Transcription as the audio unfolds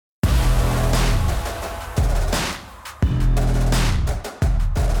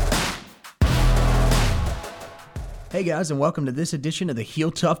Hey guys, and welcome to this edition of the Heel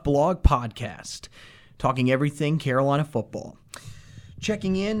Tough Blog Podcast, talking everything Carolina football.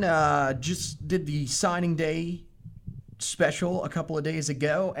 Checking in, just did the signing day special a couple of days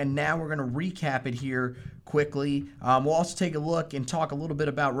ago, and now we're going to recap it here quickly. We'll also take a look and talk a little bit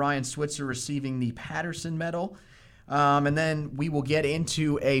about Ryan Switzer receiving the Patterson Medal, and then we will get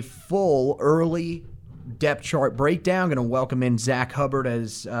into a full early depth chart breakdown. Going to welcome in Zach Hubbard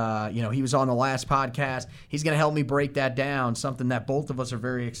as, he was on the last podcast. He's going to help me break that down, something that both of us are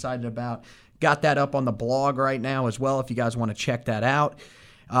very excited about. Got that up on the blog right now as well if you guys want to check that out.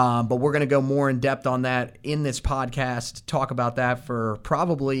 But we're going to go more in depth on that in this podcast, talk about that for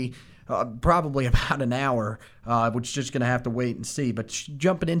probably about an hour, which is just going to have to wait and see. But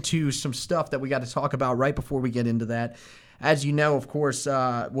jumping into some stuff that we got to talk about right before we get into that. As you know, of course,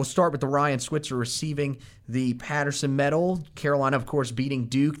 we'll start with the Ryan Switzer receiving the Patterson Medal. Carolina, of course, beating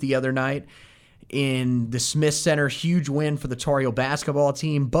Duke the other night in the Smith Center. Huge win for the Tar Heel basketball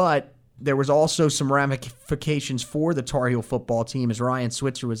team, but there was also some ramifications for the Tar Heel football team as Ryan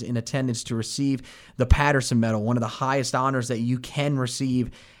Switzer was in attendance to receive the Patterson Medal, one of the highest honors that you can receive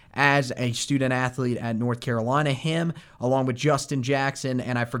as a student athlete at North Carolina. Him, along with Justin Jackson,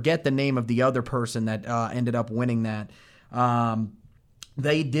 and I forget the name of the other person that ended up winning that.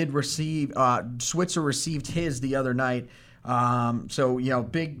 They did receive, Switzer received his the other night.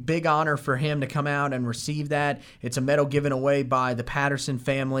 Big honor for him to come out and receive that. It's a medal given away by the Patterson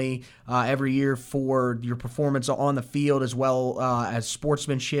family every year for your performance on the field as well as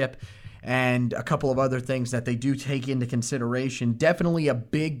sportsmanship and a couple of other things that they do take into consideration. Definitely a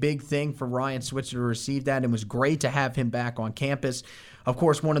big thing for Ryan Switzer to receive that, and it was great to have him back on campus. Of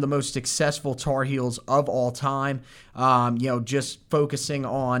course, one of the most successful Tar Heels of all time. Just focusing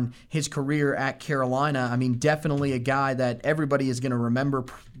on his career at Carolina. I mean, definitely a guy that everybody is going to remember.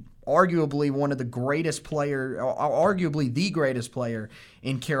 Arguably one of the greatest player, arguably the greatest player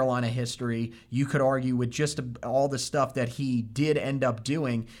in Carolina history. You could argue with just all the stuff that he did end up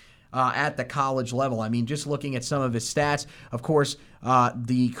doing at the college level. I mean, just looking at some of his stats, of course,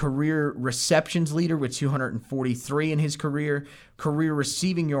 the career receptions leader with 243 in his career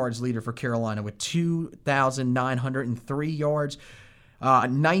receiving yards leader for Carolina with 2,903 yards,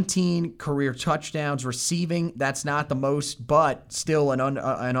 19 career touchdowns receiving. That's not the most, but still an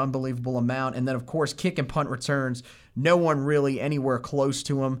unbelievable amount. And then, of course, kick and punt returns. No one really anywhere close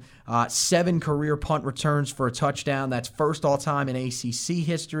to him. 7 career punt returns for a touchdown. That's first all-time in ACC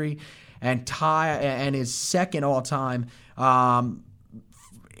history, and is second all-time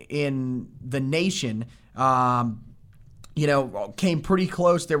in the nation. Came pretty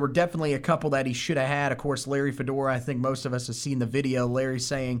close. There were definitely a couple that he should have had. Of course, Larry Fedora, I think most of us have seen the video. Larry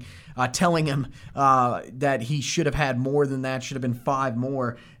telling him that he should have had more than that, should have been 5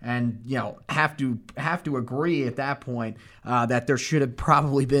 more, and have to agree at that point that there should have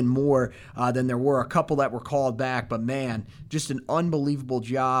probably been more than there were. A couple that were called back, but man, just an unbelievable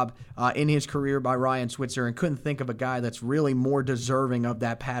job in his career by Ryan Switzer, and couldn't think of a guy that's really more deserving of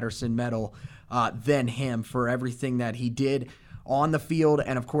that Patterson Medal than him for everything that he did on the field,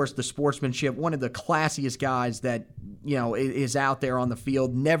 and of course the sportsmanship. One of the classiest guys that is out there on the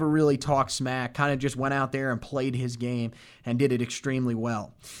field. Never really talked smack. Kind of just went out there and played his game and did it extremely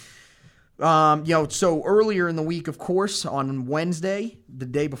well. So earlier in the week, of course, on Wednesday, the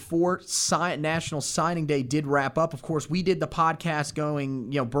day before, National Signing Day did wrap up. Of course, we did the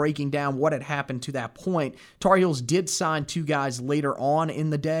podcast breaking down what had happened to that point. Tar Heels did sign 2 guys later on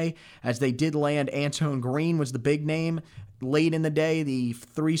in the day, as they did land. Antone Green was the big name late in the day, the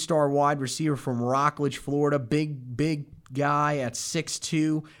 3-star wide receiver from Rockledge, Florida. Big guy at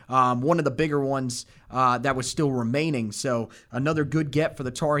 6'2", one of the bigger ones that was still remaining. So another good get for the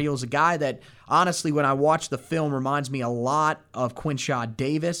Tar Heels. A guy that, honestly, when I watch the film, reminds me a lot of Quinshad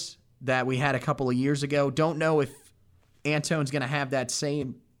Davis that we had a couple of years ago. Don't know if Antone's going to have that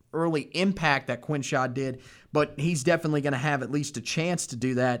same early impact that Quinshad did, but he's definitely going to have at least a chance to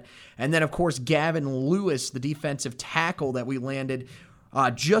do that. And then, of course, Gavin Lewis, the defensive tackle that we landed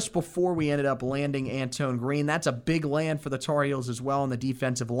just before we ended up landing Antone Green. That's a big land for the Tar Heels as well on the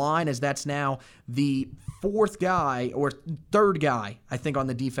defensive line, as that's now the 4th guy or 3rd guy, I think, on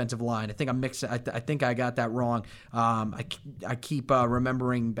the defensive line. I think I'm mixing. I think I got that wrong. I keep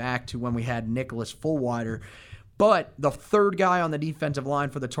remembering back to when we had Nicholas Fullwider. But the 3rd guy on the defensive line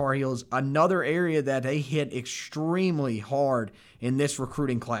for the Tar Heels, another area that they hit extremely hard in this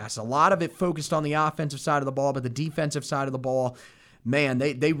recruiting class. A lot of it focused on the offensive side of the ball, but the defensive side of the ball, man,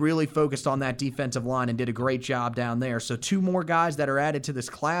 they really focused on that defensive line and did a great job down there. So 2 more guys that are added to this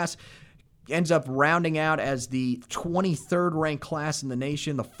class. ends up rounding out as the 23rd ranked class in the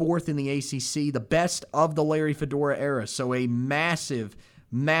nation, the 4th in the ACC, the best of the Larry Fedora era. So a massive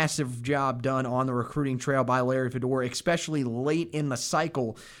job done on the recruiting trail by Larry Fedora, especially late in the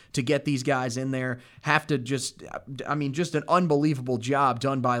cycle to get these guys in there. Just an unbelievable job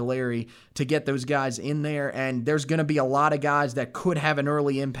done by Larry to get those guys in there. And there's going to be a lot of guys that could have an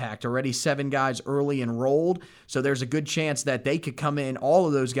early impact. Already 7 guys early enrolled. So there's a good chance that they could come in, all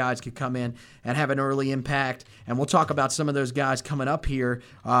of those guys could come in and have an early impact. And we'll talk about some of those guys coming up here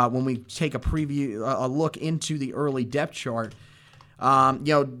when we take a look into the early depth chart.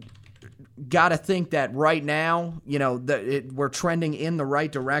 Got to think that right now, we're trending in the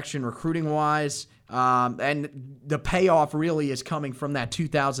right direction recruiting-wise, and the payoff really is coming from that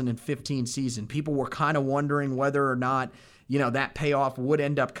 2015 season. People were kind of wondering whether or not, that payoff would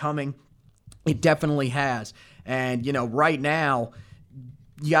end up coming. It definitely has. And, right now,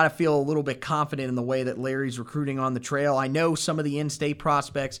 you got to feel a little bit confident in the way that Larry's recruiting on the trail. I know some of the in-state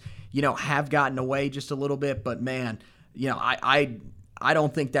prospects, have gotten away just a little bit, but man, I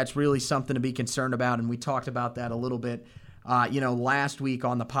don't think that's really something to be concerned about, and we talked about that a little bit, last week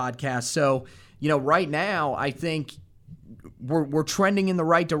on the podcast. So, right now, I think we're trending in the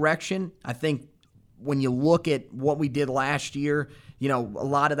right direction. I think when you look at what we did last year, a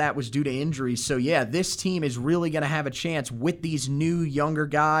lot of that was due to injuries. So, yeah, this team is really going to have a chance with these new, younger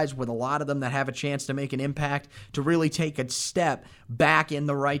guys, with a lot of them that have a chance to make an impact, to really take a step back in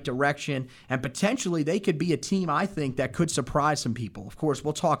the right direction. And potentially they could be a team, I think, that could surprise some people. Of course,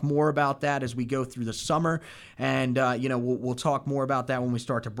 we'll talk more about that as we go through the summer. And, we'll talk more about that when we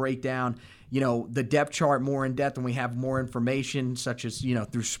start to break down the depth chart more in depth and we have more information, such as,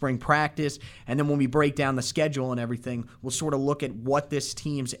 through spring practice. And then when we break down the schedule and everything, we'll sort of look at what this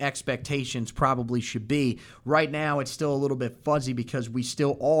team's expectations probably should be. Right now, it's still a little bit fuzzy because we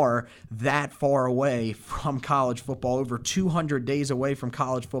still are that far away from college football, over 200 days away from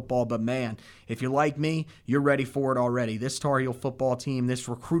college football. But man, if you're like me, you're ready for it already. This Tar Heel football team, this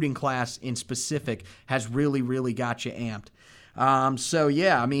recruiting class in specific, has really, really got you amped.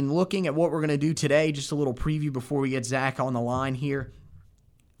 Looking at what we're going to do today, just a little preview before we get Zach on the line here.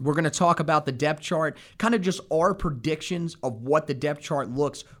 We're going to talk about the depth chart, kind of just our predictions of what the depth chart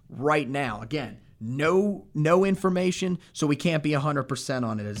looks right now. Again, no information, so we can't be 100%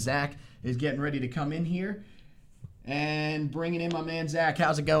 on it. As Zach is getting ready to come in here and bringing in my man Zach.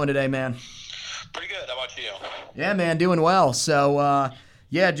 How's it going today, man? Pretty good. How about you? Yeah, man, doing well. So,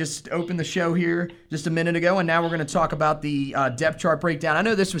 just opened the show here just a minute ago, and now we're going to talk about the depth chart breakdown. I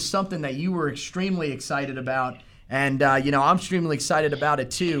know this was something that you were extremely excited about, and, I'm extremely excited about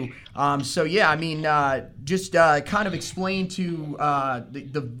it too. Kind of explain to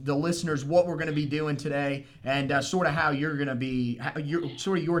the listeners what we're going to be doing today and sort of how you're going to be,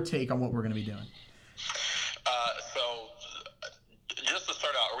 your take on what we're going to be doing. Just to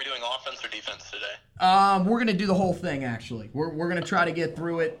start out, are we doing offense or defense today? We're going to do the whole thing, actually. We're going to try to get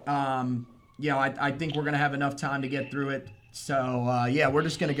through it. I think we're going to have enough time to get through it. So, we're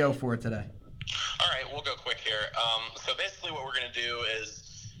just going to go for it today. All right, we'll go quick here. So basically what we're going to do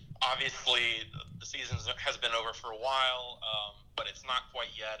is, obviously, the season has been over for a while, but it's not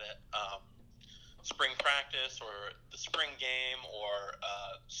quite yet at spring practice or the spring game or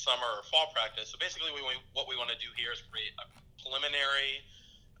summer or fall practice. So basically what we want to do here is create a preliminary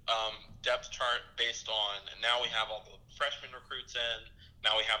depth chart based on, and now we have all the freshman recruits in,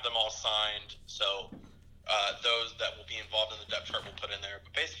 now we have them all signed, so those that will be involved in the depth chart we'll put in there.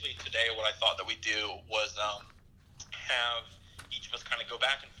 But basically today what I thought that we'd do was have each of us kind of go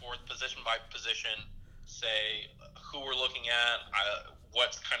back and forth position by position, say who we're looking at,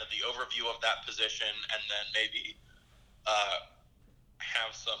 what's kind of the overview of that position, and then maybe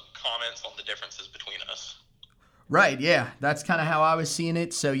have some comments on the differences between us. Right, yeah, that's kind of how I was seeing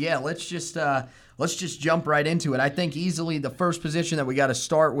it. So yeah, let's just jump right into it. I think easily the first position that we got to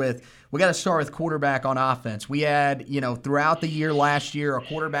start with quarterback on offense. We had, throughout the year last year, a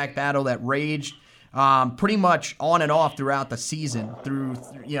quarterback battle that raged pretty much on and off throughout the season through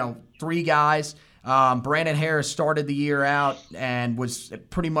 3 guys. Brandon Harris started the year out and was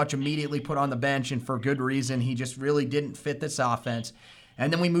pretty much immediately put on the bench, and for good reason. He just really didn't fit this offense.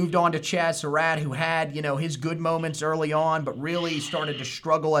 And then we moved on to Chad Surratt, who had, his good moments early on, but really started to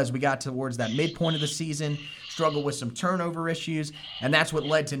struggle as we got towards that midpoint of the season, struggled with some turnover issues, and that's what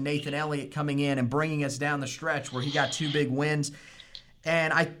led to Nathan Elliott coming in and bringing us down the stretch where he got 2 big wins.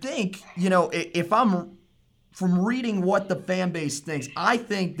 And I think, if I'm from reading what the fan base thinks, I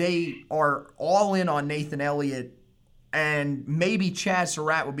think they are all in on Nathan Elliott, and maybe Chad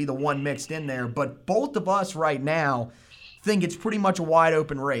Surratt would be the one mixed in there. But both of us right now think it's pretty much a wide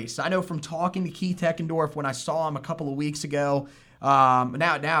open race. I know from talking to Keith Heckendorf when I saw him a couple of weeks ago.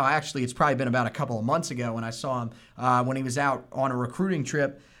 Now, actually, it's probably been about a couple of months ago when I saw him when he was out on a recruiting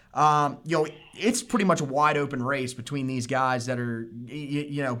trip. It's pretty much a wide open race between these guys that are,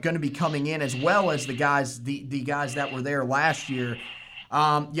 going to be coming in, as well as the guys that were there last year.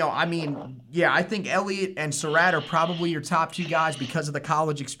 I think Elliott and Surratt are probably your top two guys because of the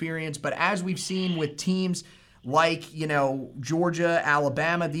college experience. But as we've seen with teams like, Georgia,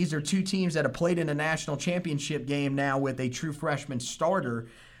 Alabama, these are two teams that have played in a national championship game now with a true freshman starter.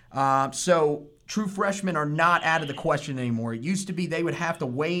 So true freshmen are not out of the question anymore. It used to be they would have to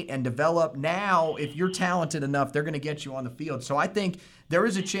wait and develop. Now, if you're talented enough, they're going to get you on the field. So I think there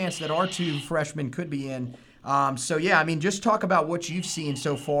is a chance that our two freshmen could be in. Just talk about what you've seen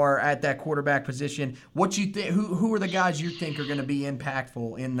so far at that quarterback position. What you think? Who are the guys you think are going to be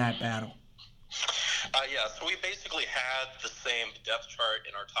impactful in that battle? So we basically had the same depth chart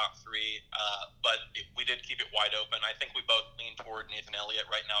in our top three, but we did keep it wide open. I think we both lean toward Nathan Elliott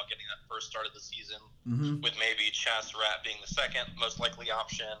right now getting that first start of the season, with maybe Chaz Surratt being the second most likely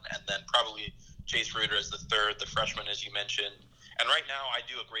option, and then probably Jace Ruder as the third, the freshman, as you mentioned. And right now, I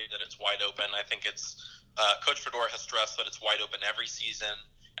do agree that it's wide open. I think it's Coach Fedora has stressed that it's wide open every season,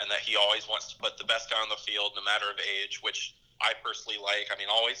 and that he always wants to put the best guy on the field, no matter of age, which I personally like. I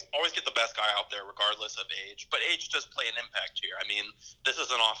mean, always get the best guy out there regardless of age. But age does play an impact here. I mean, this is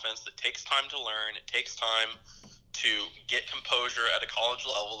an offense that takes time to learn. It takes time to get composure at a college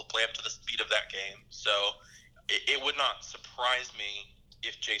level to play up to the speed of that game. So it would not surprise me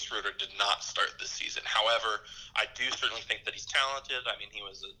if Jace Ruder did not start this season. However, I do certainly think that he's talented. I mean, he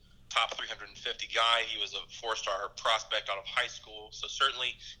was a top 350 guy. He was a 4-star prospect out of high school. So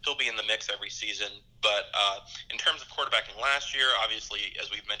certainly he'll be in the mix every season. But in terms of quarterbacking last year, obviously, as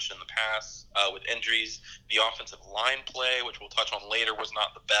we've mentioned in the past, with injuries, the offensive line play, which we'll touch on later, was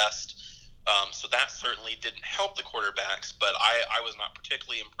not the best. So that certainly didn't help the quarterbacks. But I was not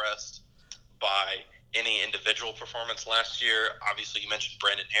particularly impressed by any individual performance last year. Obviously, you mentioned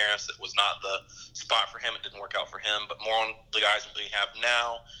Brandon Harris. It was not the spot for him. It didn't work out for him. But more on the guys we have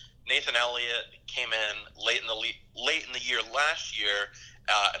now. Nathan Elliott came in late in the year last year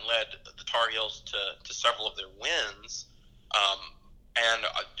and led the Tar Heels to several of their wins. And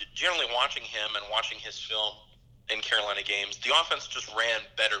generally watching him and watching his film in Carolina games, the offense just ran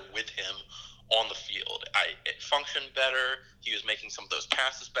better with him on the field. It functioned better. He was making some of those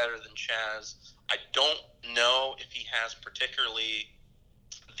passes better than Chaz. I don't know if he has particularly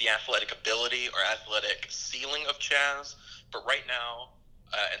the athletic ability or athletic ceiling of Chaz, but right now,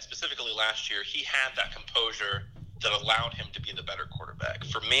 and specifically last year, he had that composure that allowed him to be the better quarterback.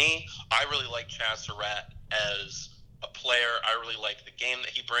 For me, I really like Chaz Surratt as a player. I really like the game that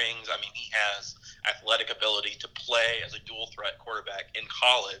he brings. I mean, he has athletic ability to play as a dual-threat quarterback in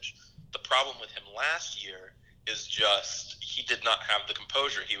college. The problem with him last year is just he did not have the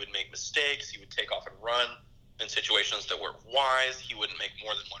composure. He would make mistakes. He would take off and run in situations that weren't wise. He wouldn't make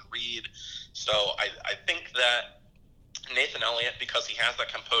more than one read. So I think that Nathan Elliott, because he has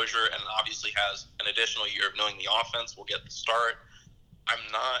that composure and obviously has an additional year of knowing the offense, will get the start. I'm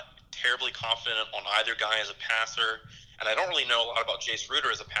not terribly confident on either guy as a passer, and I don't really know a lot about Jace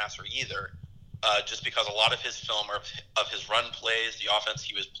Ruder as a passer either, just because a lot of his film of his run plays, the offense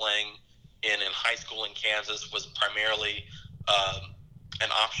he was playing in high school in Kansas, was primarily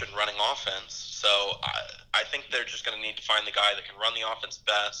an option running offense. So I think they're just going to need to find the guy that can run the offense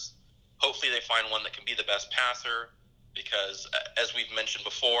best. Hopefully they find one that can be the best passer, because as we've mentioned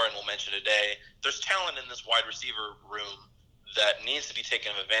before and we'll mention today, there's talent in this wide receiver room that needs to be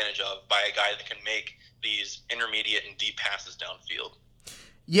taken advantage of by a guy that can make these intermediate and deep passes downfield.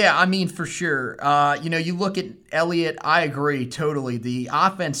 Yeah, I mean, for sure. You look at Elliott, I agree totally. The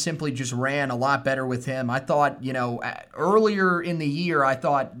offense simply just ran a lot better with him. I thought, earlier in the year, I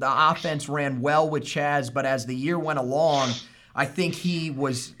thought the offense ran well with Chaz, but as the year went along, I think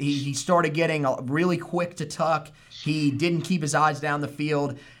he started getting really quick to tuck. He didn't keep his eyes down the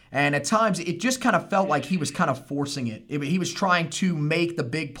field. And at times, it just kind of felt like he was kind of forcing it. He was trying to make the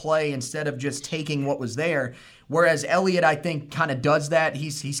big play instead of just taking what was there. Whereas Elliott, I think, kind of does that.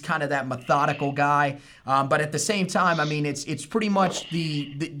 He's kind of that methodical guy. But at the same time, I mean, it's pretty much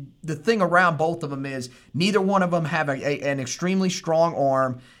the thing around both of them is neither one of them have an extremely strong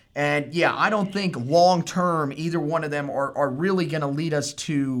arm. And, yeah, I don't think long-term either one of them are really going to lead us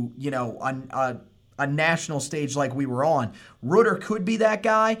to, a national stage like we were on. Ruder could be that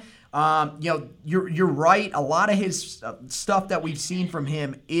guy. You're right. A lot of his stuff that we've seen from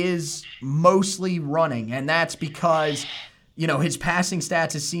him is mostly running, and that's because, his passing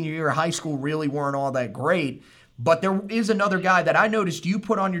stats his senior year of high school really weren't all that great. But there is another guy that I noticed you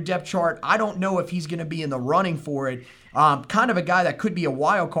put on your depth chart. I don't know if he's going to be in the running for it. Kind of a guy that could be a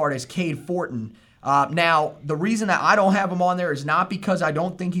wild card is Cade Fortin. Now, the reason that I don't have him on there is not because I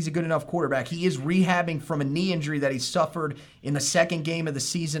don't think he's a good enough quarterback. He is rehabbing from a knee injury that he suffered in the second game of the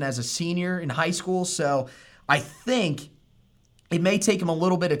season as a senior in high school. So I think it may take him a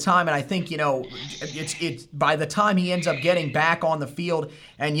little bit of time, and I think, it's by the time he ends up getting back on the field,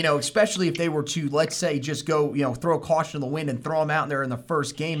 and, especially if they were to, let's say, just go, throw caution to the wind and throw him out there in the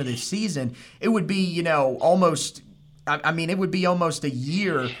first game of the season, it would be, almost a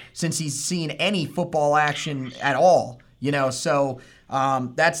year since he's seen any football action at all, so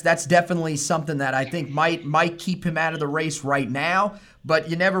that's definitely something that I think might keep him out of the race right now, but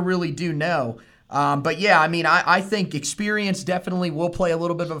you never really do know. But yeah, I think experience definitely will play a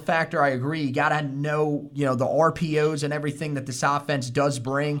little bit of a factor. I agree. You got to know, the RPOs and everything that this offense does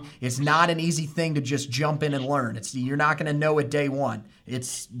bring. It's not an easy thing to just jump in and learn. You're not going to know it day one.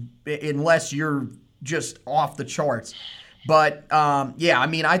 Unless you're just off the charts. But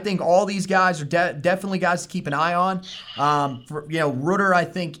I think all these guys are definitely guys to keep an eye on. Reuter, I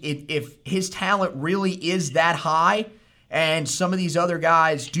think if his talent really is that high, and some of these other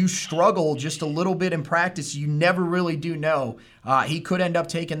guys do struggle just a little bit in practice, you never really do know. He could end up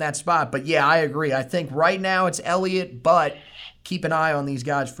taking that spot. But, yeah, I agree. I think right now it's Elliott, but keep an eye on these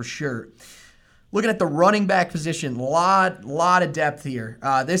guys for sure. Looking at the running back position, lot of depth here.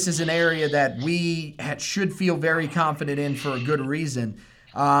 This is an area that we should feel very confident in for a good reason.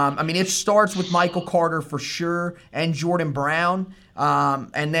 It starts with Michael Carter for sure and Jordan Brown.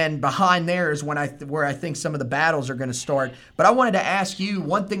 And then behind there is where I think some of the battles are going to start. But I wanted to ask you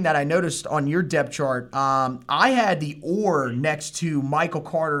one thing that I noticed on your depth chart. I had the or next to Michael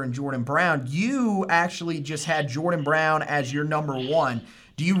Carter and Jordan Brown. You actually just had Jordan Brown as your number one.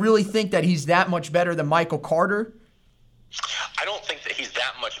 Do you really think that he's that much better than Michael Carter? I don't think that he's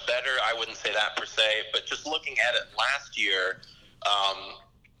that much better. I wouldn't say that per se. But just looking at it last year,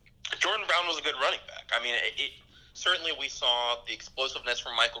 Jordan Brown was a good running back. Certainly we saw the explosiveness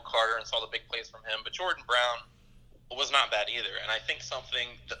from Michael Carter and saw the big plays from him, but Jordan Brown was not bad either. And I think something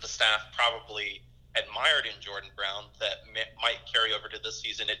that the staff probably admired in Jordan Brown that might carry over to this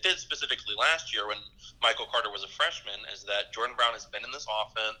season, it did specifically last year when Michael Carter was a freshman, is that Jordan Brown has been in this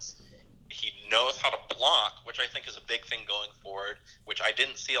offense. He knows how to block, which I think is a big thing going forward, which I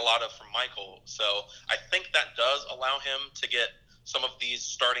didn't see a lot of from Michael. So I think that does allow him to get some of these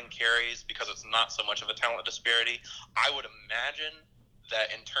starting carries because it's not so much of a talent disparity. I would imagine that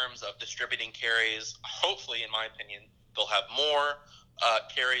in terms of distributing carries, hopefully, in my opinion, they'll have more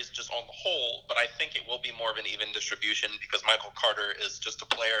carries just on the whole, but I think it will be more of an even distribution because Michael Carter is just a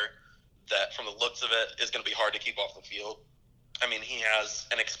player that, from the looks of it, is going to be hard to keep off the field. He has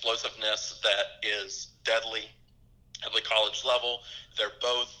an explosiveness that is deadly at the college level. They're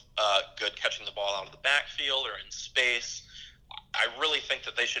both good catching the ball out of the backfield or in space. I really think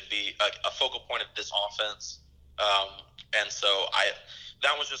that they should be a focal point of this offense. And so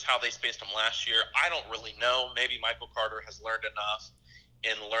that was just how they spaced them last year. I don't really know. Maybe Michael Carter has learned enough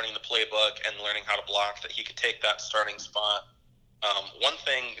in learning the playbook and learning how to block that he could take that starting spot. One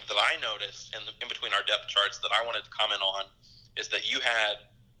thing that I noticed in between our depth charts that I wanted to comment on is that you had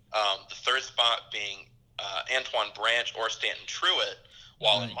the third spot being Antoine Branch or Stanton Truitt,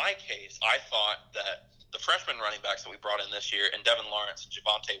 while in my case, I thought that the freshman running backs that we brought in this year, and Devin Lawrence and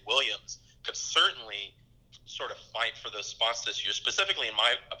Javonte Williams, could certainly sort of fight for those spots this year. Specifically, in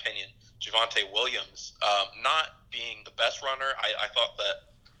my opinion, Javonte Williams, not being the best runner, I thought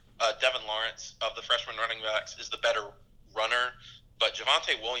that Devin Lawrence of the freshman running backs is the better runner, but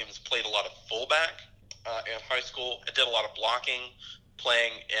Javonte Williams played a lot of fullback in high school. It did a lot of blocking,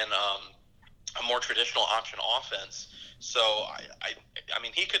 playing in a more traditional option offense. So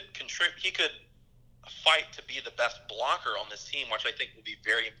he could contribute. He could fight to be the best blocker on this team, which I think will be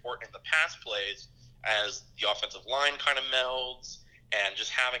very important in the pass plays as the offensive line kind of melds, and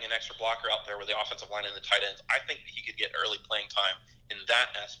just having an extra blocker out there with the offensive line and the tight ends. I think that he could get early playing time in that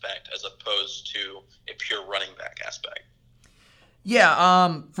aspect as opposed to a pure running back aspect.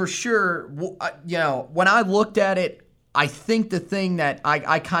 Yeah, for sure. When I looked at it, I think the thing that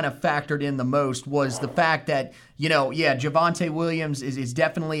I kind of factored in the most was the fact that, Javonte Williams is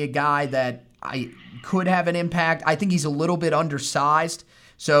definitely a guy that I could have an impact. I think he's a little bit undersized.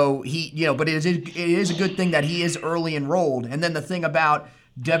 So but it is a good thing that he is early enrolled. And then the thing about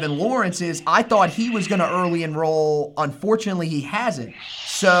Devin Lawrence is I thought he was going to early enroll. Unfortunately, he hasn't.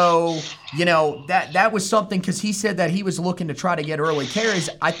 So, that was something because he said that he was looking to try to get early carries.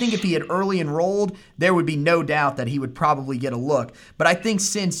 I think if he had early enrolled, there would be no doubt that he would probably get a look. But I think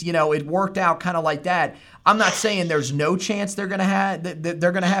since, it worked out kind of like that, I'm not saying there's no chance they're going to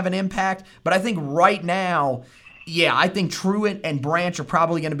have an impact, but I think right now, yeah, I think Truitt and Branch are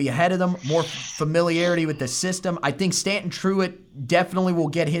probably going to be ahead of them. More familiarity with the system. I think Stanton Truitt definitely will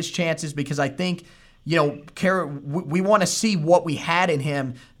get his chances because I think, we want to see what we had in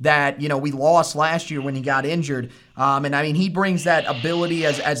him that, we lost last year when he got injured. And I mean, he brings that ability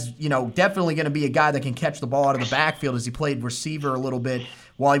as definitely going to be a guy that can catch the ball out of the backfield as he played receiver a little bit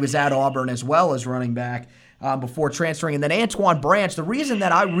while he was at Auburn as well as running back. Before transferring. And then Antoine Branch, the reason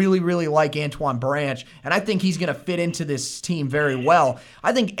that I really, really like Antoine Branch, and I think he's going to fit into this team very well,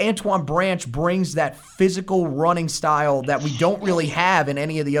 I think Antoine Branch brings that physical running style that we don't really have in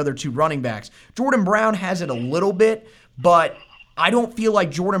any of the other two running backs. Jordan Brown has it a little bit, but I don't feel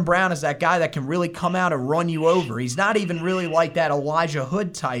like Jordan Brown is that guy that can really come out and run you over. He's not even really like that Elijah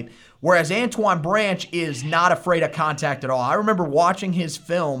Hood type, whereas Antoine Branch is not afraid of contact at all. I remember watching his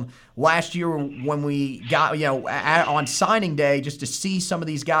film last year when we got, on signing day just to see some of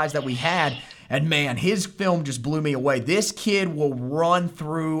these guys that we had. And man, his film just blew me away. This kid will run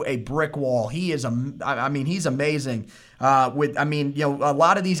through a brick wall. He is, he's amazing. A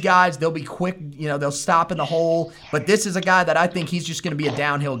lot of these guys, they'll be quick, they'll stop in the hole. But this is a guy that I think he's just going to be a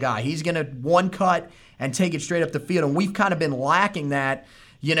downhill guy. He's going to one cut and take it straight up the field. And we've kind of been lacking that,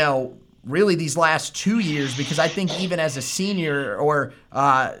 really these last 2 years, because I think even as a senior or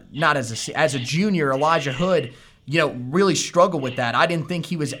not as a junior, Elijah Hood, really struggled with that. I didn't think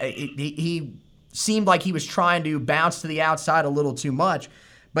he was he seemed like he was trying to bounce to the outside a little too much.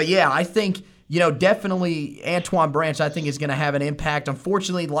 But yeah, I think, definitely Antoine Branch, I think, is going to have an impact.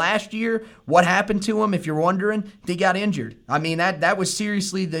 Unfortunately, last year, what happened to him, if you're wondering, he got injured. I mean, that was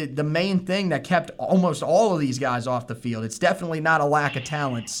seriously the main thing that kept almost all of these guys off the field. It's definitely not a lack of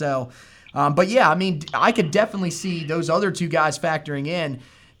talent. So, but yeah, I mean, I could definitely see those other two guys factoring in.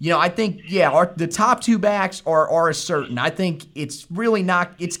 I think, the top two backs are a certain. I think it's really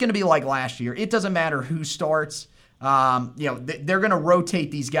not – it's going to be like last year. It doesn't matter who starts. They're going to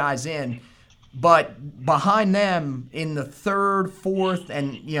rotate these guys in. But behind them in the third, fourth,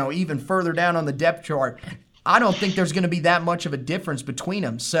 and, even further down on the depth chart, I don't think there's going to be that much of a difference between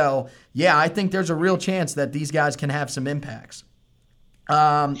them. So, yeah, I think there's a real chance that these guys can have some impacts.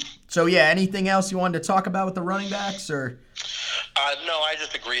 Anything else you wanted to talk about with the running backs? Or no, I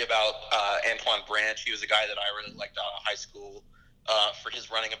just agree about Antoine Branch. He was a guy that I really liked out of high school for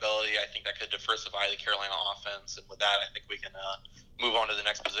his running ability. I think that could diversify the Carolina offense. And with that, I think we can move on to the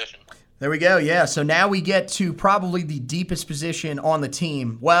next position. There we go, yeah. So now we get to probably the deepest position on the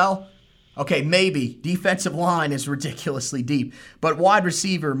team. Well, okay, maybe. Defensive line is ridiculously deep. But wide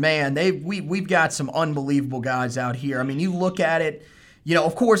receiver, man, we've got some unbelievable guys out here. I mean, you look at it,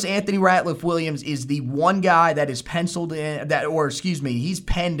 of course, Anthony Ratliff-Williams is the one guy that is he's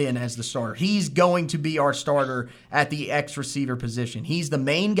penned in as the starter. He's going to be our starter at the X receiver position. He's the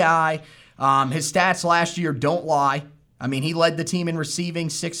main guy. His stats last year don't lie. I mean, he led the team in receiving,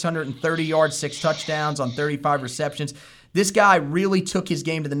 630 yards, 6 touchdowns on 35 receptions. This guy really took his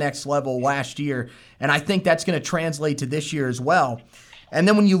game to the next level last year, and I think that's going to translate to this year as well. And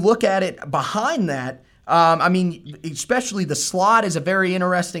then when you look at it behind that, especially the slot is a very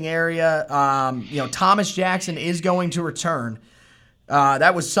interesting area. Thomas Jackson is going to return.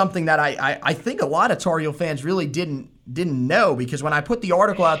 That was something that I think a lot of Tar Heel fans really didn't know, because when I put the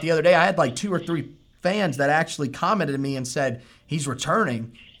article out the other day, I had like 2 or 3 fans that actually commented to me and said he's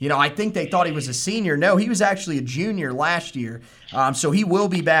returning. I think they thought he was a senior. No, he was actually a junior last year. So he will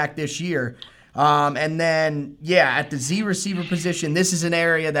be back this year. And then, at the Z receiver position, this is an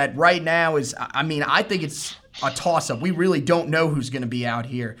area that right now is, I think it's a toss-up. We really don't know who's going to be out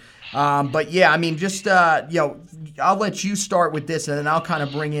here. I'll let you start with this, and then I'll kind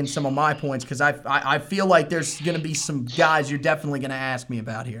of bring in some of my points, because I feel like there's going to be some guys you're definitely going to ask me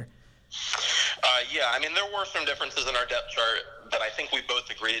about here. There were some differences in our depth chart, but I think we both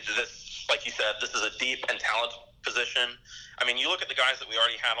agreed to this. Like you said, this is a deep and talented position. You look at the guys that we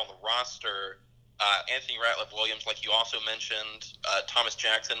already had on the roster, Anthony Ratliff-Williams, like you also mentioned, Thomas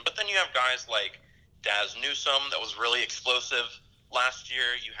Jackson, but then you have guys like Daz Newsome that was really explosive last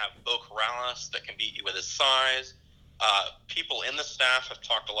year. You have Bo Corrales that can beat you with his size. People in the staff have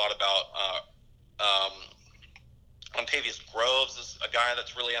talked a lot about Ontavious Groves is a guy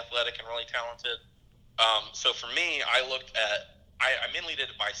that's really athletic and really talented. So for me, I mainly did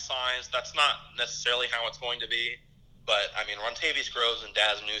it by size. That's not necessarily how it's going to be. But, I mean, Rontavious Groves and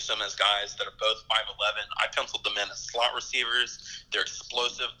Daz Newsome as guys that are both 5'11". I penciled them in as slot receivers. They're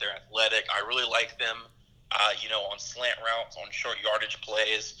explosive. They're athletic. I really like them, on slant routes, on short yardage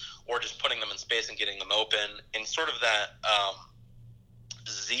plays, or just putting them in space and getting them open. In sort of that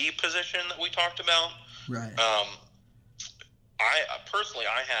Z position that we talked about. Right. I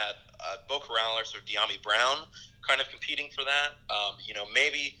had Bo Corrales or De'Ami Brown kind of competing for that.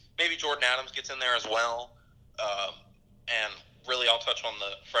 Maybe Jordan Adams gets in there as well. And really, I'll touch on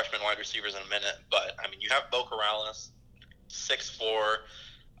the freshman wide receivers in a minute. But, I mean, you have Bo Corrales, 6'4",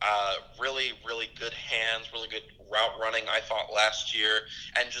 really, really good hands, really good route running, I thought, last year.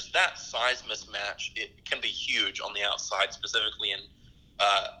 And just that size mismatch, it can be huge on the outside, specifically in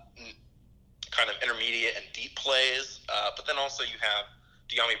kind of intermediate and deep plays. But then also you have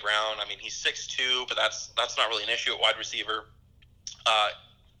De'Ami Brown. I mean, he's 6'2", but that's not really an issue at wide receiver.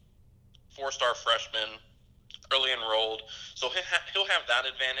 4-star freshman, early enrolled. So he'll have that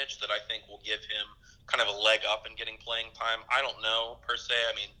advantage that I think will give him kind of a leg up in getting playing time. I don't know, per se.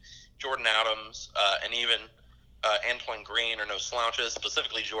 I mean, Jordan Adams and even Antoine Green are no slouches,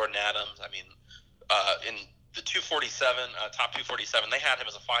 specifically Jordan Adams. I mean, in the 247, top 247, they had him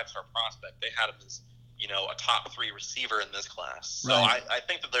as a 5-star prospect. They had him as, a top 3 receiver in this class. So right. I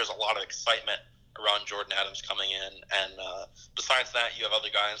think that there's a lot of excitement around Jordan Adams coming in. And besides that, you have other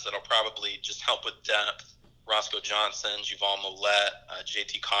guys that'll probably just help with depth. Roscoe Johnson, Juval Millette,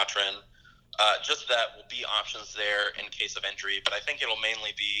 JT Cotron. Just that will be options there in case of injury. But I think it'll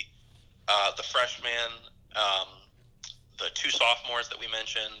mainly be the freshmen, the 2 sophomores that we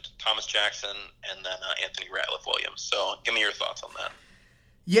mentioned, Thomas Jackson, and then Anthony Ratliff-Williams. So give me your thoughts on that.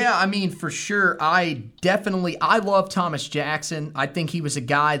 Yeah, I mean, for sure. I love Thomas Jackson. I think he was a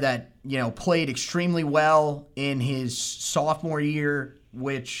guy that, played extremely well in his sophomore year,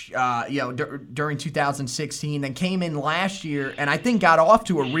 which, during 2016, then came in last year and I think got off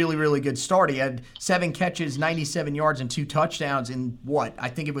to a really, really good start. He had 7 catches, 97 yards, and 2 touchdowns in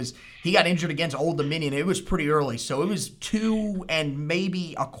he got injured against Old Dominion. It was pretty early. So it was 2 and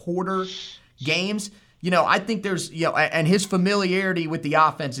maybe a quarter games. I think there's, and his familiarity with the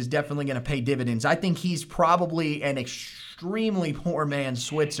offense is definitely going to pay dividends. I think he's probably an extremely poor man's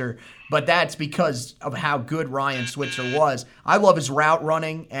Switzer, but that's because of how good Ryan Switzer was. I love his route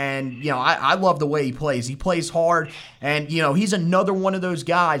running, and, I love the way he plays. He plays hard, and, he's another one of those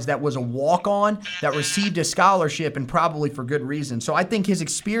guys that was a walk-on that received a scholarship, and probably for good reason. So I think his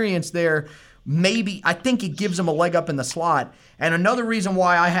experience there, I think it gives him a leg up in the slot. And another reason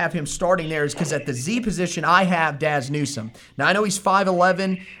why I have him starting there is because at the Z position, I have Daz Newsome. Now, I know he's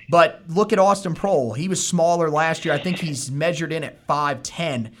 5'11", but look at Austin Proehl. He was smaller last year. I think he's measured in at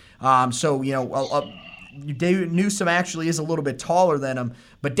 5'10". Newsome actually is a little bit taller than him.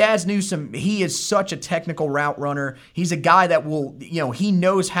 But Daz Newsome, he is such a technical route runner. He's a guy that will, he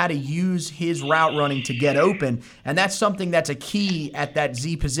knows how to use his route running to get open. And that's something that's a key at that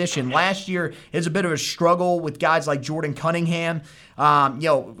Z position. Last year, it was a bit of a struggle with guys like Jordan Cunningham,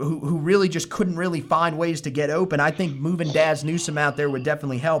 who really just couldn't really find ways to get open. I think moving Daz Newsome out there would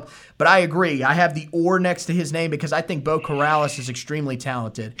definitely help. But I agree. I have the or next to his name because I think Bo Corrales is extremely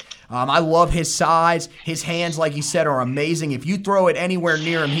talented. I love his size. His hands, like you said, are amazing. If you throw it anywhere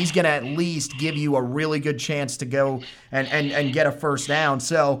near him, he's going to at least give you a really good chance to go and get a first down.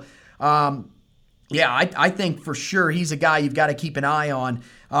 So, I think for sure he's a guy you've got to keep an eye on.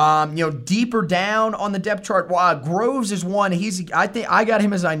 Deeper down on the depth chart, Groves is one. I think I got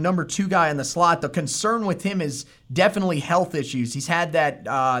him as my number 2 guy in the slot. The concern with him is definitely health issues. He's had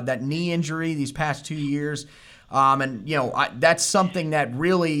that knee injury these past 2 years. That's something that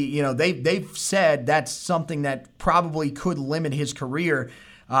really, they've said that's something that probably could limit his career.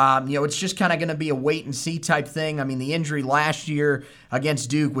 It's just kind of going to be a wait and see type thing. I mean, the injury last year against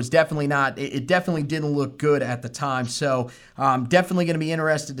Duke was definitely it definitely didn't look good at the time. So definitely going to be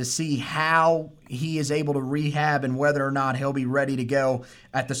interested to see how he is able to rehab and whether or not he'll be ready to go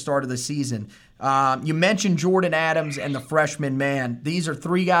at the start of the season. You mentioned Jordan Adams and the freshman, man. These are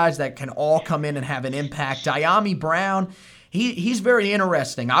 3 guys that can all come in and have an impact. De'Ami Brown, he's very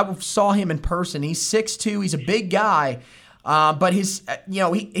interesting. I saw him in person. He's 6'2". He's a big guy. But his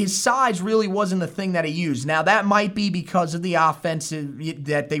size really wasn't the thing that he used. Now, that might be because of the offensive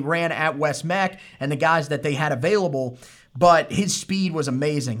that they ran at West Meck and the guys that they had available, but his speed was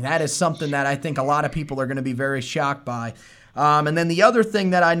amazing. That is something that I think a lot of people are going to be very shocked by. And then the other thing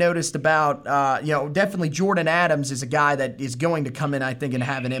that I noticed about, definitely Jordan Adams is a guy that is going to come in, I think, and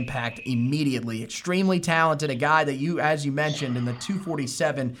have an impact immediately. Extremely talented, a guy that as you mentioned, in the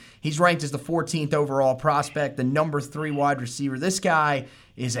 247, he's ranked as the 14th overall prospect, the number 3 wide receiver. This guy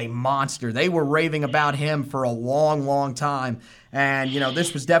is a monster. They were raving about him for a long, long time. And,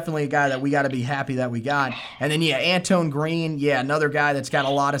 this was definitely a guy that we got to be happy that we got. And then, Antone Green, another guy that's got a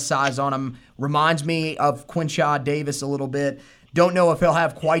lot of size on him. Reminds me of Quinshaw Davis a little bit. Don't know if he'll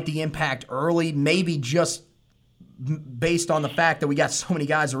have quite the impact early, maybe just based on the fact that we got so many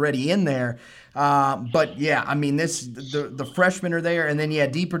guys already in there. But the freshmen are there. And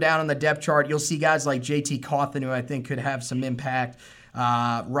then, deeper down on the depth chart, you'll see guys like JT Cawthon, who I think could have some impact.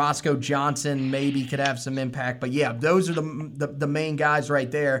 Roscoe Johnson maybe could have some impact, but those are the main guys right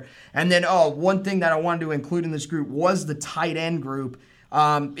there. And then one thing that I wanted to include in this group was the tight end group.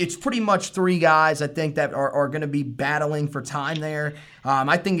 It's pretty much three guys I think that are going to be battling for time there.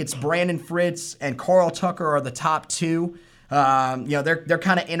 I think it's Brandon Fritz and Carl Tucker are the top two. They're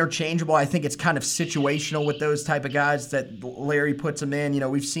kind of interchangeable. I think it's kind of situational with those type of guys that Larry puts them in.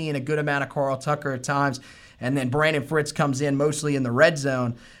 We've seen a good amount of Carl Tucker at times. And then Brandon Fritz comes in mostly in the red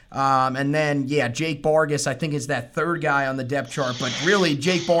zone. And then, Jake Bargas, I think, is that third guy on the depth chart. But really,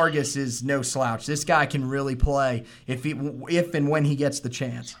 Jake Bargas is no slouch. This guy can really play if and when he gets the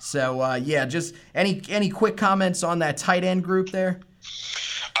chance. So, just any quick comments on that tight end group there?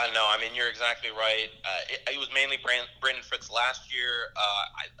 No, you're exactly right. It was mainly Brandon Fritz last year.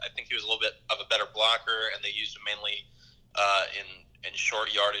 I think he was a little bit of a better blocker, and they used him mainly in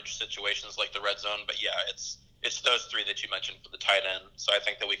short yardage situations like the red zone. But it's those three that you mentioned for the tight end. So I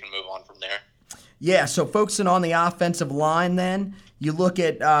think that we can move on from there. Yeah, so focusing on the offensive line then, you look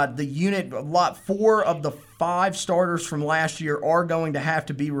at the unit, 4 of the 5 starters from last year are going to have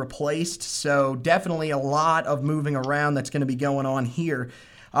to be replaced. So definitely a lot of moving around that's going to be going on here.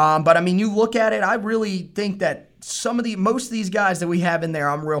 But you look at it, I really think that most of these guys that we have in there,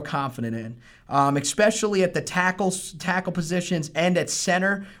 I'm real confident in. Especially at the tackle positions and at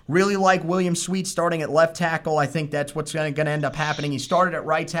center. Really like William Sweet starting at left tackle. I think that's what's going to end up happening. He started at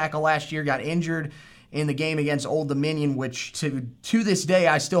right tackle last year, got injured in the game against Old Dominion, which to this day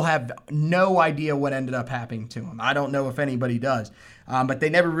I still have no idea what ended up happening to him. I don't know if anybody does. But they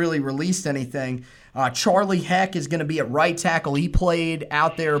never really released anything. Charlie Heck is going to be at right tackle. He played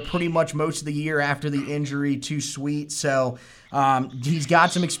out there pretty much most of the year after the injury to Sweet. So he's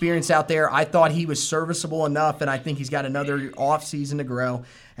got some experience out there. I thought he was serviceable enough, and I think he's got another offseason to grow.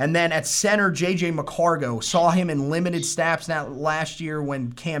 And then at center, J.J. McCargo. Saw him in limited snaps last year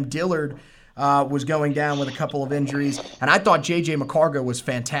when Cam Dillard was going down with a couple of injuries. And I thought J.J. McCargo was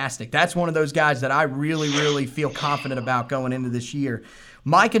fantastic. That's one of those guys that I really, really feel confident about going into this year.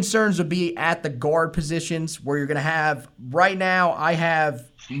 My concerns would be at the guard positions where you're going to have, right now, I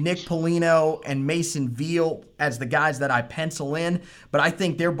have Nick Polino and Mason Veal as the guys that I pencil in, but I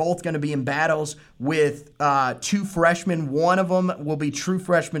think they're both going to be in battles with 2 freshmen. One of them will be true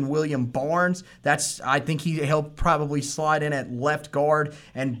freshman William Barnes. I think he'll probably slide in at left guard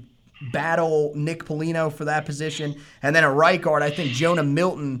and battle Nick Polino for that position. And then at right guard, I think Jonah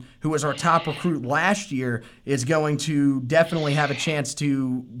Milton, who was our top recruit last year, is going to definitely have a chance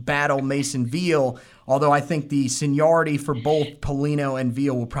to battle Mason Veal, although I think the seniority for both Polino and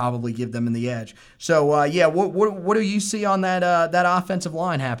Veal will probably give them in the edge. So, what do you see on that offensive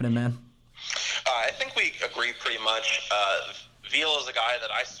line happening, man? I think we agree pretty much. Veal is a guy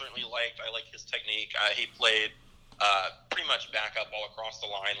that I certainly liked. I like his technique. He played pretty much back up all across the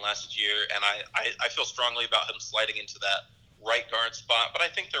line last year, and I feel strongly about him sliding into that right guard spot, but I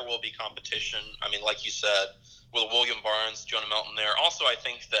think there will be competition. Like you said, with William Barnes, Jonah Melton there. Also, I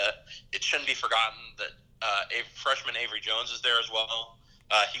think that it shouldn't be forgotten that freshman Avery Jones is there as well.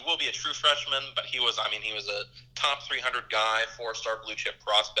 He will be a true freshman, but he was a top 300 guy, 4-star blue chip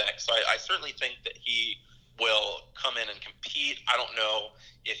prospect, so I certainly think that he will come in and compete. I don't know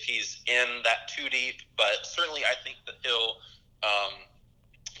if he's in that too deep, but certainly I think that he'll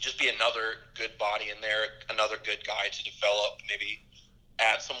just be another good body in there, another good guy to develop, maybe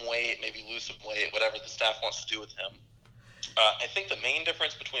add some weight, maybe lose some weight, whatever the staff wants to do with him. I think the main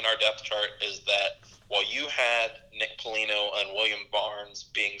difference between our depth chart is that while you had Nick Polino and William Barnes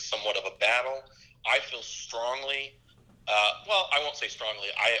being somewhat of a battle, I feel strongly, I won't say strongly,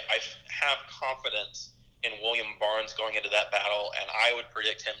 I have confidence in William Barnes going into that battle, and I would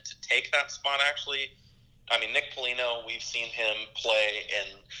predict him to take that spot, actually. Nick Polino, we've seen him play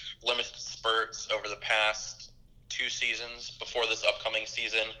in limited spurts over the past 2 seasons before this upcoming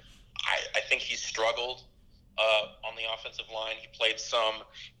season. I think he struggled on the offensive line. He played some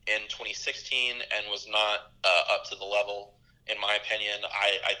in 2016 and was not up to the level, in my opinion.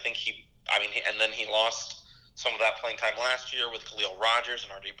 I think and then he lost some of that playing time last year with Khalil Rogers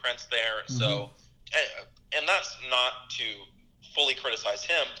and R.D. Prince there. Mm-hmm. So, and that's not to fully criticize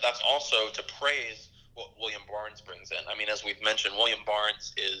him. That's also to praise what William Barnes brings in. I mean, as we've mentioned, William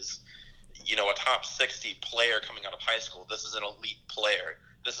Barnes is, a top 60 player coming out of high school. This is an elite player.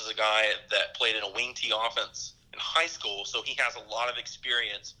 This is a guy that played in a wing T offense in high school, so he has a lot of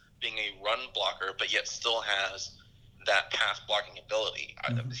experience being a run blocker, but yet still has that pass blocking ability.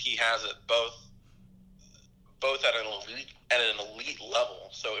 Mm-hmm. He has it both at an elite level.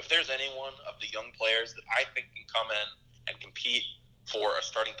 So if there's anyone of the young players that I think can come in and compete for a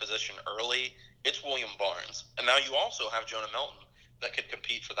starting position early, it's William Barnes. And now you also have Jonah Melton that could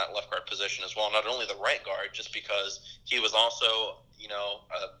compete for that left guard position as well. Not only the right guard, just because he was also,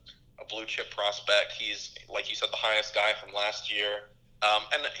 a blue chip prospect. He's, like you said, the highest guy from last year.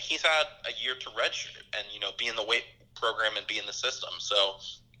 And he's had a year to redshirt and, be in the weight program and be in the system. So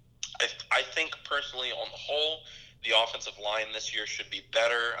I think personally, on the whole, the offensive line this year should be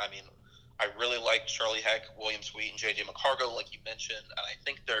better. I mean, I really like Charlie Heck, William Sweet, and J.J. McCargo, like you mentioned. And I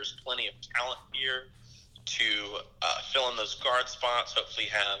think there's plenty of talent here to fill in those guard spots, hopefully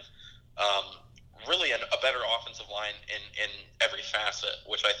have really a better offensive line in every facet,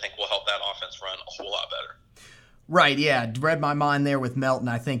 which I think will help that offense run a whole lot better. Right, yeah. Read my mind there with Melton.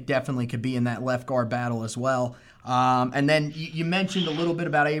 I think definitely could be in that left guard battle as well. And then you mentioned a little bit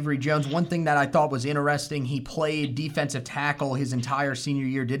about Avery Jones. One thing that I thought was interesting, he played defensive tackle his entire senior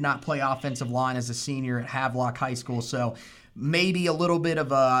year, did not play offensive line as a senior at Havelock High School. So maybe a little bit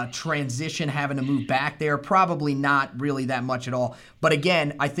of a transition having to move back there. Probably not really that much at all. But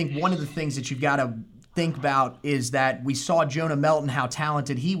again, I think one of the things that you've got to think about is that we saw Jonah Melton, how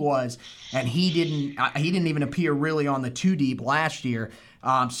talented he was, and he didn't even appear really on the 2 deep last year.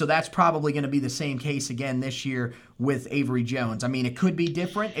 So that's probably going to be the same case again this year with Avery Jones. I mean, it could be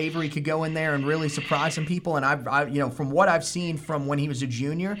different. Avery could go in there and really surprise some people. And I from what I've seen from when he was a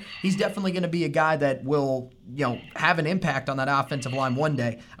junior, he's definitely going to be a guy that will, have an impact on that offensive line one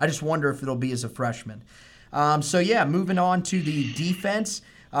day. I just wonder if it'll be as a freshman. Moving on to the defense.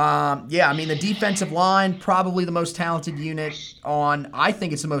 The defensive line, probably the most talented unit I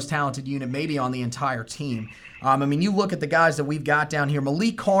think it's the most talented unit maybe on the entire team. You look at the guys that we've got down here.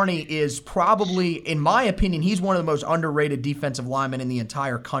 Malik Carney is probably, in my opinion, he's one of the most underrated defensive linemen in the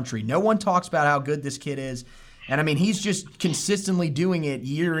entire country. No one talks about how good this kid is. And, he's just consistently doing it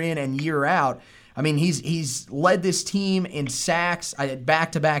year in and year out. He's led this team in sacks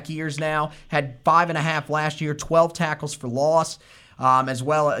back-to-back years now, had 5.5 last year, 12 tackles for loss. As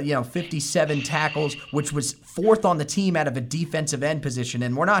well, 57 tackles, which was 4th on the team out of a defensive end position.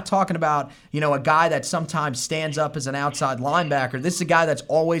 And we're not talking about, a guy that sometimes stands up as an outside linebacker. This is a guy that's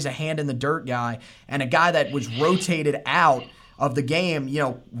always a hand-in-the-dirt guy and a guy that was rotated out of the game,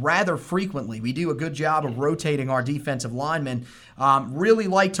 rather frequently. We do a good job of rotating our defensive linemen. Really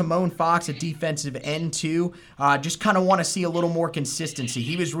like Timon Fox at defensive end too. Just kind of want to see a little more consistency.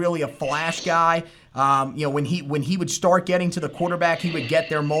 He was really a flash guy. When he would start getting to the quarterback, he would get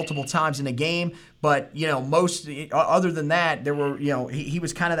there multiple times in a game. But, most other than that, there were, he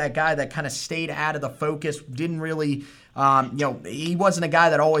was kind of that guy that kind of stayed out of the focus, didn't really, he wasn't a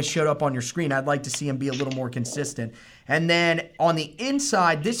guy that always showed up on your screen. I'd like to see him be a little more consistent. And then on the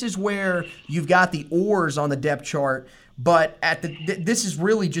inside, this is where you've got the oars on the depth chart, but this is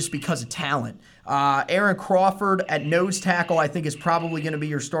really just because of talent. Aaron Crawford at nose tackle, I think, is probably going to be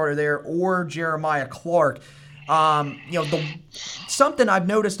your starter there, or Jeremiah Clark. Something I've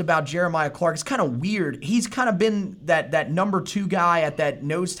noticed about Jeremiah Clark is kind of weird. He's kind of been that number 2 guy at that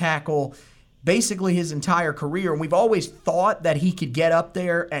nose tackle basically his entire career, and we've always thought that he could get up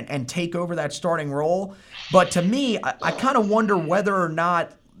there and take over that starting role. But to me, I kind of wonder whether or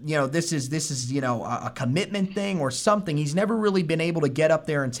not this is a commitment thing or something. He's never really been able to get up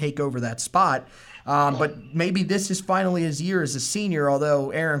there and take over that spot. But maybe this is finally his year as a senior,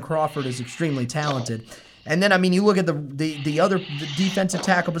 although Aaron Crawford is extremely talented. And then, you look at the other defensive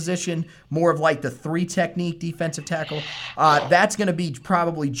tackle position, more of like the 3 technique defensive tackle. That's going to be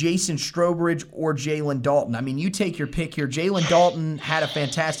probably Jason Strobridge or Jalen Dalton. You take your pick here. Jalen Dalton had a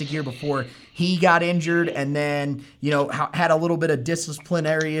fantastic year before he got injured, and then, had a little bit of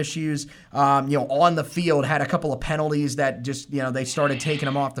disciplinary issues, on the field, had a couple of penalties that just, they started taking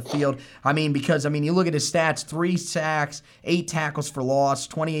him off the field. Because you look at his stats, 3 sacks, 8 tackles for loss,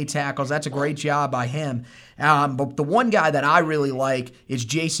 28 tackles. That's a great job by him. But the one guy that I really like is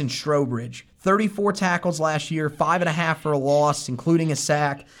Jason Strobridge. 34 tackles last year, 5.5 for a loss, including a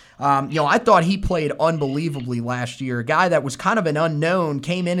sack. I thought he played unbelievably last year. A guy that was kind of an unknown,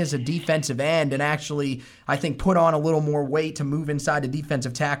 came in as a defensive end and actually, I think, put on a little more weight to move inside the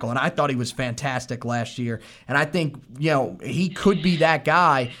defensive tackle. And I thought he was fantastic last year. And I think, he could be that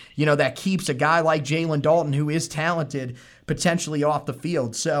guy, that keeps a guy like Jalen Dalton, who is talented, potentially off the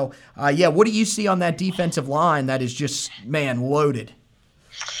field. So, what do you see on that defensive line that is just, loaded?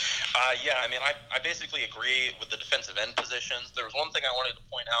 I basically agree with the defensive end positions. There was one thing I wanted to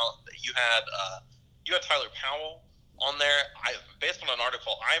point out that you had Tyler Powell on there. Based on an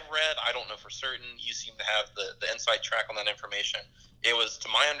article I've read, I don't know for certain. You seem to have the inside track on that information. It was, to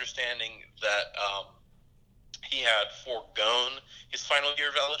my understanding, that he had foregone his final year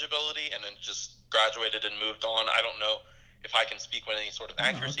of eligibility and then just graduated and moved on. I don't know if I can speak with any sort of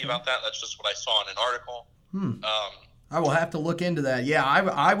accuracy about that. That's just what I saw in an article. I will have to look into that. Yeah,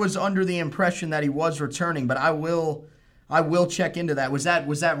 I was under the impression that he was returning, but I will check into that. Was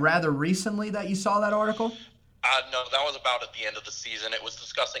that rather recently that you saw that article? No, that was about at the end of the season. It was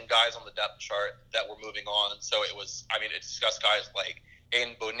discussing guys on the depth chart that were moving on. So it discussed guys like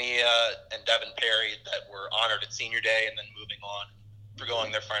Aiden Bonilla and Devin Perry that were honored at senior day and then moving on,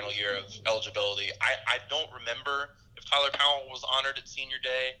 forgoing their final year of eligibility. I don't remember if Tyler Powell was honored at senior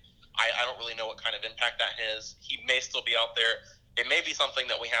day. I don't really know what kind of impact that has. He may still be out there. It may be something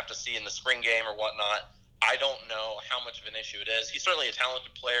that we have to see in the spring game or whatnot. I don't know how much of an issue it is. He's certainly a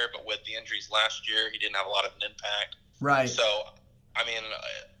talented player, but with the injuries last year, he didn't have a lot of an impact. Right. So,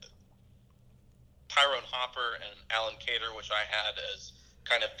 Tyrone Hopper and Alan Cater, which I had as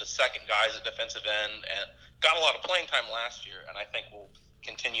kind of the second guys at defensive end, and got a lot of playing time last year, and I think will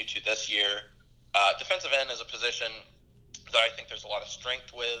continue to this year. Defensive end is a position that I think there's a lot of strength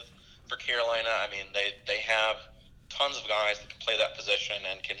with for Carolina. They have tons of guys that can play that position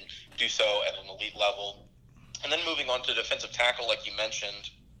and can do so at an elite level. And then moving on to defensive tackle, like you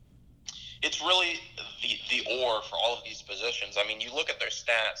mentioned, it's really the or for all of these positions. You look at their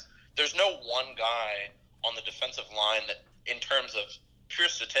stats, there's no one guy on the defensive line that, in terms of pure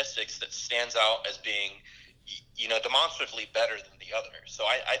statistics, that stands out as being, demonstratively better than the other. So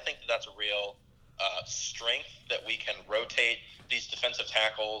I think that's a real strength that we can rotate these defensive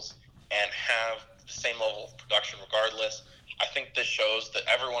tackles and have the same level of production regardless. I think this shows that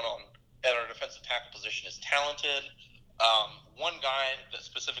everyone at our defensive tackle position is talented. One guy that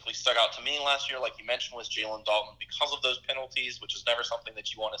specifically stuck out to me last year, like you mentioned, was Jalen Dalton because of those penalties, which is never something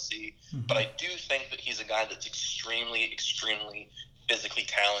that you want to see. Mm-hmm. But I do think that he's a guy that's extremely, extremely physically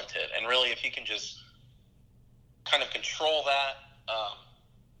talented. And really, if he can just kind of control that,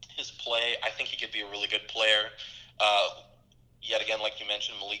 his play, I think he could be a really good player. Yet again, like you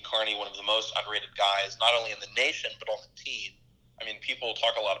mentioned, Malik Carney, one of the most underrated guys, not only in the nation, but on the team. People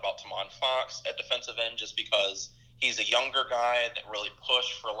talk a lot about Tamon Fox at defensive end just because he's a younger guy that really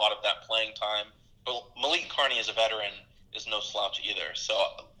pushed for a lot of that playing time. But Malik Carney, as a veteran, is no slouch either. So,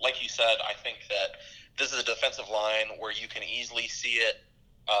 like you said, I think that this is a defensive line where you can easily see it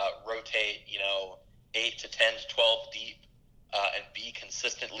rotate, 8 to 10 to 12 deep. And be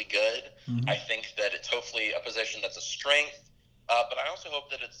consistently good. Mm-hmm. I think that it's hopefully a position that's a strength, but I also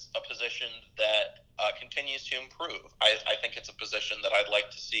hope that it's a position that continues to improve. I think it's a position that I'd like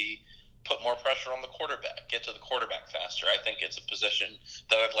to see put more pressure on the quarterback, get to the quarterback faster. I think it's a position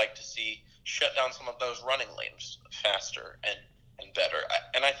that I'd like to see shut down some of those running lanes faster and better.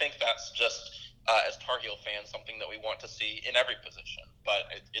 And I think that's just, as Tar Heel fans, something that we want to see in every position.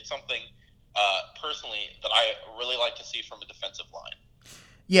 But it's something personally that I really like to see from a defensive line.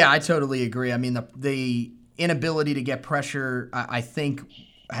 Yeah, I totally agree. The inability to get pressure, I think,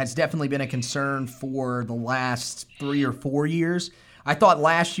 has definitely been a concern for the last 3 or 4 years. I thought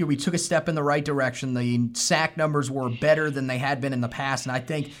last year we took a step in the right direction. The sack numbers were better than they had been in the past, and I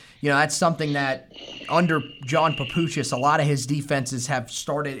think that's something that under John Papuchis, a lot of his defenses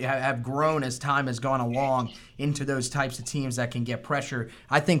have grown as time has gone along into those types of teams that can get pressure.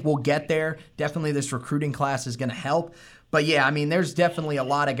 I think we'll get there. Definitely this recruiting class is going to help. But yeah, there's definitely a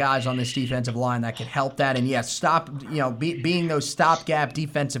lot of guys on this defensive line that can help that. And yes, being those stopgap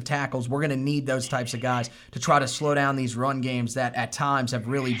defensive tackles, we're going to need those types of guys to try to slow down these run games that at times have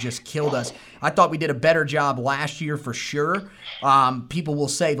really just killed us. I thought we did a better job last year for sure. People will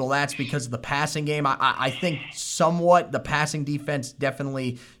say, well, that's because of the passing game. I think somewhat the passing defense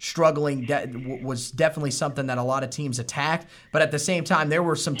definitely struggling was definitely something that a lot of teams attacked. But at the same time, there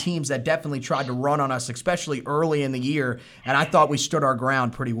were some teams that definitely tried to run on us, especially early in the year. and I thought we stood our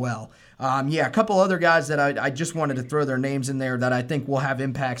ground pretty well. A couple other guys that I just wanted to throw their names in there that I think will have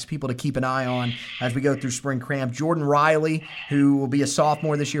impacts, people to keep an eye on as we go through spring camp. Jordan Riley, who will be a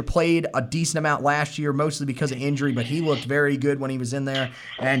sophomore this year, played a decent amount last year, mostly because of injury, but he looked very good when he was in there.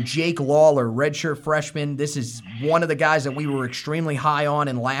 And Jake Lawler, redshirt freshman. This is one of the guys that we were extremely high on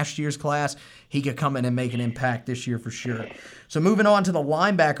in last year's class. He could come in and make an impact this year for sure. So moving on to the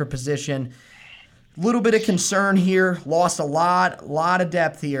linebacker position. Little bit of concern here. Lost a lot of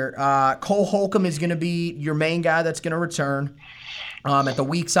depth here. Cole Holcomb is going to be your main guy that's going to return at the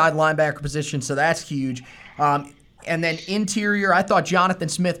weak side linebacker position, so that's huge. And then interior, I thought Jonathan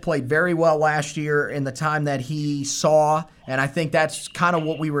Smith played very well last year in the time that he saw, and I think that's kind of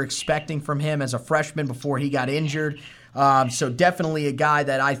what we were expecting from him as a freshman before he got injured. So definitely a guy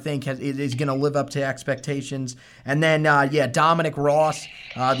that I think is going to live up to expectations. And then, Dominic Ross,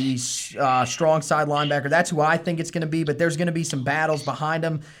 the strong side linebacker. That's who I think it's going to be, but there's going to be some battles behind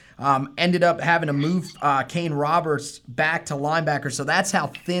him. Ended up having to move Kane Roberts back to linebacker, so that's how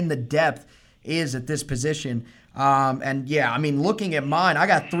thin the depth is at this position. Looking at mine, I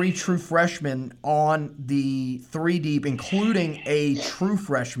got 3 true freshmen on the 3 deep, including a true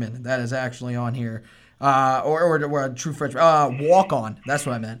freshman that is actually on here. Or a true freshman, walk-on. That's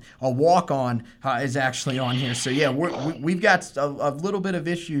what I meant. A walk-on is actually on here. So yeah, we've got a little bit of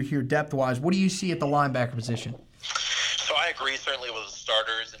issue here depth-wise. What do you see at the linebacker position? So I agree certainly with the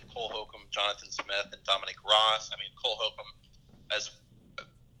starters and Cole Holcomb, Jonathan Smith, and Dominic Ross. I mean, Cole Holcomb, as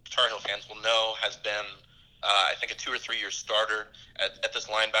Tar Heel fans will know, has been I think a 2 or 3 year starter at this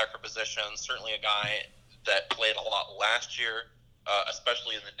linebacker position. Certainly a guy that played a lot last year.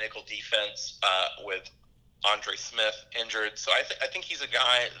 Especially in the nickel defense with Andre Smith injured. So I think he's a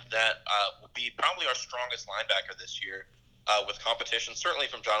guy that will be probably our strongest linebacker this year with competition, certainly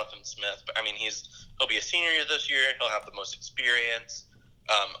from Jonathan Smith. But, I mean, he'll be a senior this year. He'll have the most experience.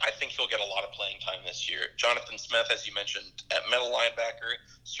 I think he'll get a lot of playing time this year. Jonathan Smith, as you mentioned, at middle linebacker,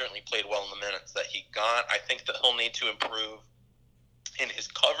 certainly played well in the minutes that he got. I think that he'll need to improve in his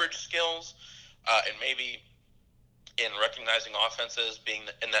coverage skills and maybe in recognizing offenses, being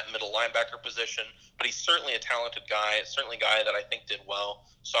in that middle linebacker position. But he's certainly a talented guy, certainly a guy that I think did well.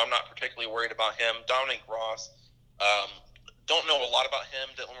 So I'm not particularly worried about him. Dominic Ross, don't know a lot about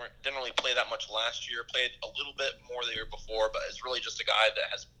him. Didn't really play that much last year. Played a little bit more the year before, but is really just a guy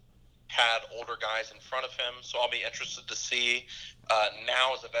that has had older guys in front of him. So I'll be interested to see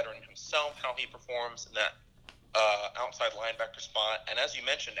now as a veteran himself how he performs in that outside linebacker spot. And as you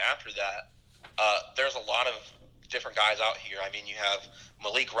mentioned after that, there's a lot of different guys out here. I mean, you have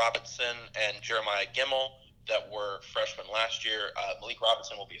Malik Robinson and Jeremiah Gimmel that were freshmen last year. Malik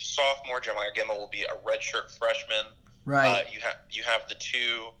Robinson will be a sophomore. Jeremiah Gimmel will be a redshirt freshman. Right. You have the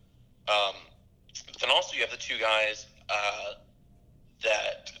two. Then also you have the 2 guys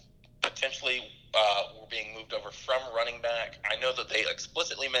that potentially were being moved over from running back. I know that they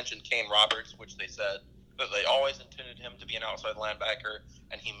explicitly mentioned Kane Roberts, which they said that they always intended him to be an outside linebacker,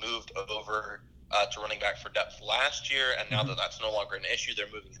 and he moved over to running back for depth last year, and now that that's no longer an issue, they're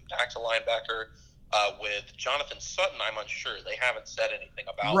moving him back to linebacker. With Jonathan Sutton, I'm unsure. They haven't said anything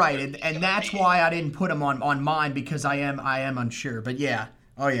about right, and that's why I didn't put him on mine, because I am unsure. But yeah,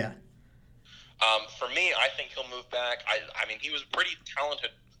 oh yeah. For me, I think he'll move back. I mean, he was a pretty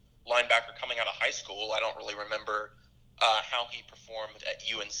talented linebacker coming out of high school. I don't really remember how he performed at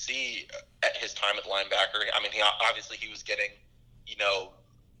UNC at his time at linebacker. I mean, he was getting,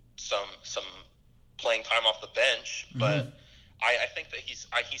 some playing time off the bench, but I think that he's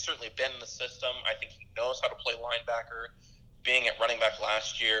certainly been in the system. I think he knows how to play linebacker. Being at running back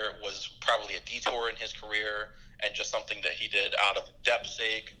last year was probably a detour in his career and just something that he did out of depth's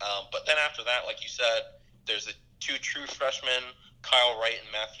sake. But then after that, like you said, there's the 2 true freshmen, Kyle Wright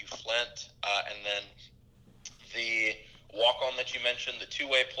and Matthew Flint, and then the walk-on that you mentioned, the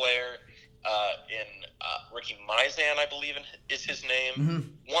 2-way player in Ricky Mizan, I believe is his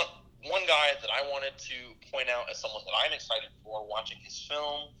name. One guy that I wanted to point out as someone that I'm excited for watching his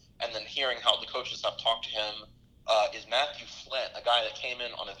film and then hearing how the coaches have talked to him is Matthew Flint, a guy that came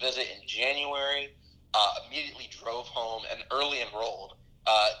in on a visit in January, immediately drove home and early enrolled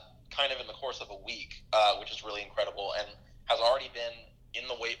kind of in the course of a week, which is really incredible, and has already been in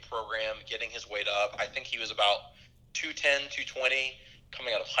the weight program, getting his weight up. I think he was about 210, 220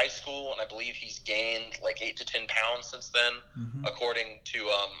 coming out of high school, and I believe he's gained like 8 to 10 pounds since then, according to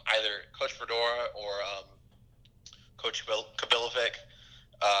either Coach Fedora or Coach Kabilovic.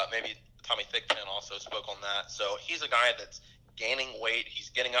 Maybe Tommy Thigpen also spoke on that. So he's a guy that's gaining weight. He's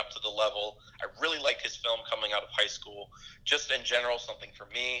getting up to the level. I really liked his film coming out of high school. Just in general, something for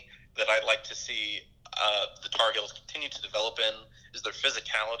me that I'd like to see the Tar Heels continue to develop in is their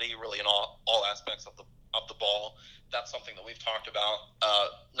physicality, really in all aspects of the ball. That's something that we've talked about,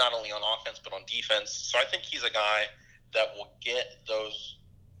 not only on offense but on defense. So I think he's a guy that will get those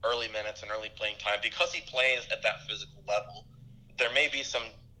early minutes and early playing time because he plays at that physical level. There may be some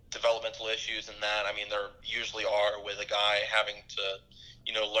developmental issues in that. I mean, there usually are with a guy having to,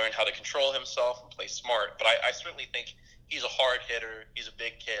 learn how to control himself and play smart. But I certainly think he's a hard hitter. He's a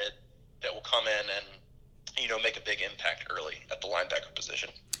big kid that will come in and, make a big impact early at the linebacker position.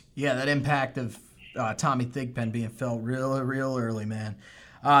 Yeah, that impact of Tommy Thigpen being felt real early, man.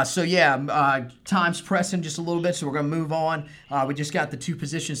 Time's pressing just a little bit, so we're going to move on. We just got the two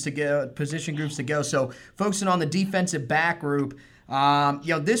position groups to go. So focusing on the defensive back group,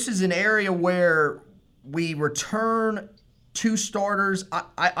 this is an area where we return two starters.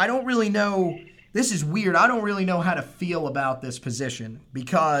 I don't really know. This is weird. I don't really know how to feel about this position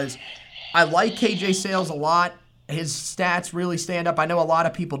because I like KJ Sales a lot. His stats really stand up. I know a lot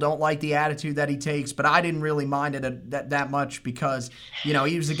of people don't like the attitude that he takes, but I didn't really mind it that much because, he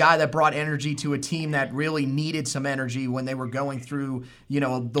was a guy that brought energy to a team that really needed some energy when they were going through,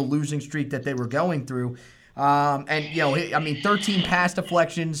 the losing streak that they were going through. 13 pass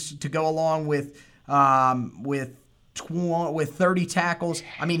deflections to go along with 30 tackles.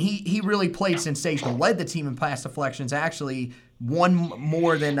 I mean, he really played sensational. Led the team in pass deflections, actually one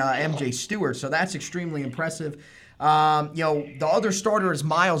more than MJ Stewart, so that's extremely impressive. The other starter is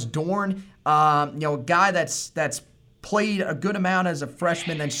Myles Dorn, a guy that's played a good amount as a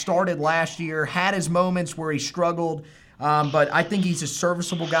freshman, then started last year, had his moments where he struggled, but I think he's a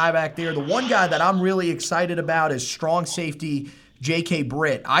serviceable guy back there. The one guy that I'm really excited about is strong safety J.K.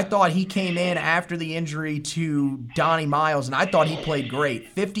 Britt. I thought he came in after the injury to Donnie Miles, and I thought he played great.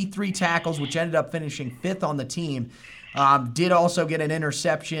 53 tackles, which ended up finishing 5th on the team. Did also get an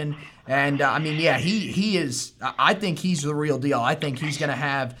interception. And, he is – I think he's the real deal. I think he's going to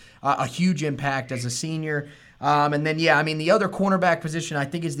have a huge impact as a senior. The other cornerback position I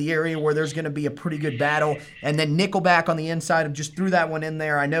think is the area where there's going to be a pretty good battle. And then nickelback on the inside, I just threw that one in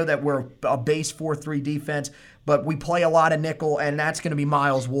there. I know that we're a base 4-3 defense, but we play a lot of nickel, and that's going to be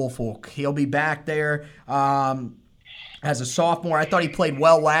Miles Woolfolk. He'll be back there as a sophomore. I thought he played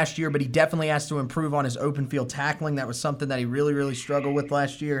well last year, but he definitely has to improve on his open field tackling. That was something that he really, really struggled with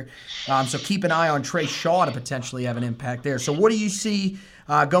last year. So keep an eye on Trey Shaw to potentially have an impact there. So what do you see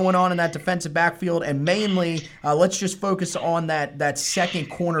going on in that defensive backfield? And mainly, let's just focus on that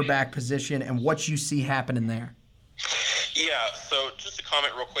second cornerback position and what you see happening there. Yeah, so just to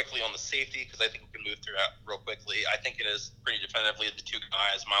comment real quickly on the safety, because I think we can move through that real quickly. I think it is pretty definitively the two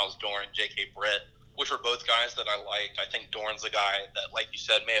guys, Myles Dorn and J.K. Britt, which were both guys that I liked. I think Dorn's a guy that, like you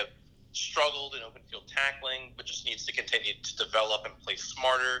said, may have struggled in open field tackling, but just needs to continue to develop and play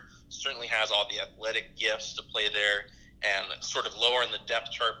smarter. Certainly has all the athletic gifts to play there. And sort of lower in the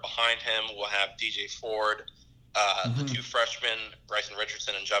depth chart behind him, we'll have DJ Ford, the two freshmen, Bryson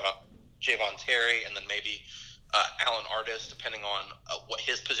Richardson and Javon Terry, and then maybe Alan Artis, depending on what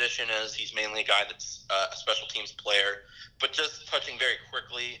his position is. He's mainly a guy that's a special teams player. But just touching very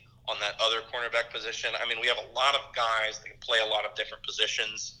quickly on that other cornerback position, I mean, we have a lot of guys that can play a lot of different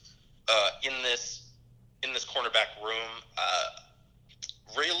positions in this cornerback room.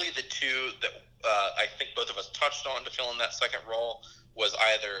 Really, the two that I think both of us touched on to fill in that second role was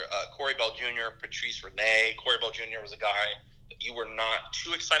either Corey Bell Jr. or Patrice Rene. Corey Bell Jr. was a guy that you were not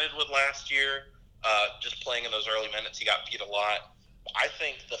too excited with last year. Just playing in those early minutes, he got beat a lot. I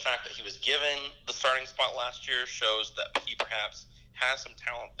think the fact that he was given the starting spot last year shows that he perhaps has some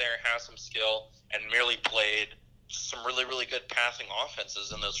talent there, has some skill, and merely played some really, really good passing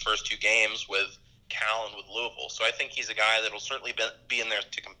offenses in those first two games with Cal and with Louisville. So I think he's a guy that will certainly be in there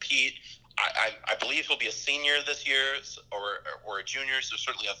to compete. I believe he'll be a senior this year or a junior, so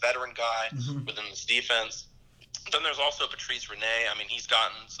certainly a veteran guy within this defense. Then there's also Patrice Rene. I mean, he's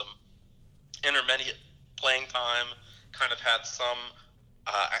gotten some intermediate playing time, kind of had some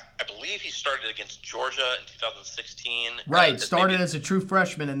I believe he started against Georgia in 2016. Right, started as a true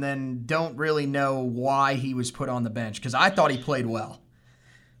freshman and then don't really know why he was put on the bench because I thought he played well.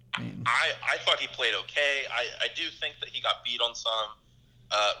 I thought he played okay. I do think that he got beat on some.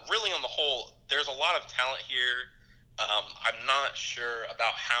 Really, on the whole, there's a lot of talent here. I'm not sure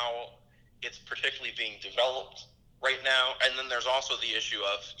about how it's particularly being developed right now. And then there's also the issue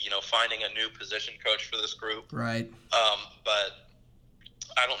of, finding a new position coach for this group. Right. But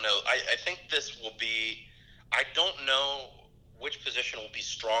I don't know. I think this will be – I don't know which position will be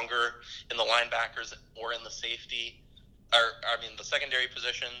stronger in the linebackers or in the safety. the secondary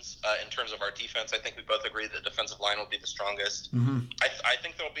positions in terms of our defense. I think we both agree that defensive line will be the strongest. Mm-hmm. I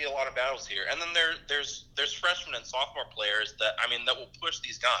think there'll be a lot of battles here, and then there's freshmen and sophomore players that will push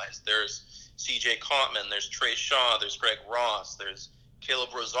these guys. There's C.J. Cottman, there's Trey Shaw, there's Greg Ross, there's Caleb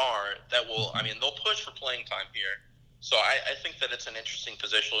Rozar that will. They'll push for playing time here. So I think that it's an interesting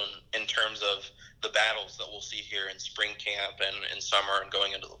position in terms of the battles that we'll see here in spring camp and in summer and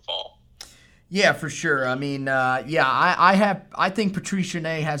going into the fall. Yeah, for sure. I think Patrice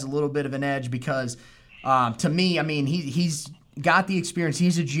Renee has a little bit of an edge because, to me, he's got the experience.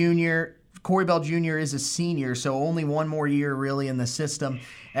 He's a junior. Corey Bell Jr. is a senior, so only one more year really in the system.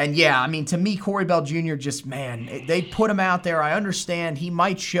 And to me, Corey Bell Jr. they put him out there. I understand he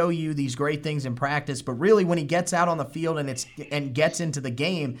might show you these great things in practice, but really when he gets out on the field and gets into the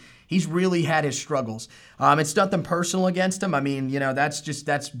game, he's really had his struggles. It's nothing personal against him. That's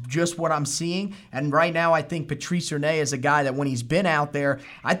just what I'm seeing. And right now, I think Patrice Renee is a guy that when he's been out there,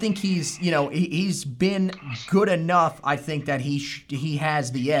 I think he's been good enough. I think that he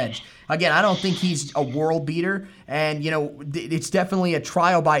has the edge. Again, I don't think he's a world beater, and it's definitely a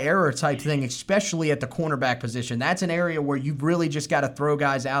trial by error type thing, especially at the cornerback position. That's an area where you've really just got to throw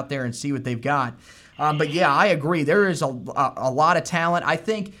guys out there and see what they've got. I agree. There is a lot of talent. I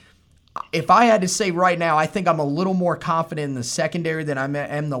think. If I had to say right now, I think I'm a little more confident in the secondary than I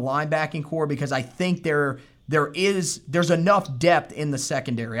am the linebacking core because I think there's enough depth in the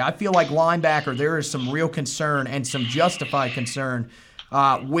secondary. I feel like linebacker, there is some real concern and some justified concern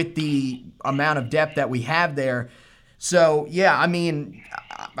with the amount of depth that we have there. So,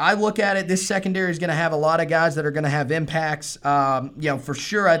 I look at it, this secondary is going to have a lot of guys that are going to have impacts. For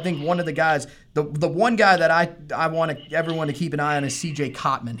sure, I think one of the guys, the one guy that I want everyone to keep an eye on is C.J.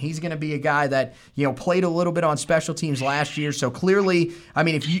 Cottman. He's going to be a guy that, played a little bit on special teams last year. So clearly,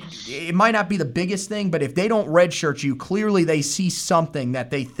 it might not be the biggest thing, but if they don't redshirt you, clearly they see something that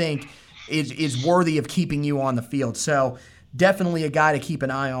they think is worthy of keeping you on the field. So definitely a guy to keep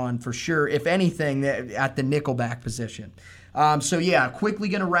an eye on for sure, if anything, at the nickelback position. Quickly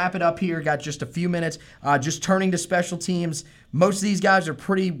going to wrap it up here. Got just a few minutes. Just turning to special teams. Most of these guys are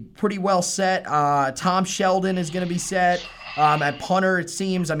pretty well set. Tom Sheldon is going to be set. At punter, it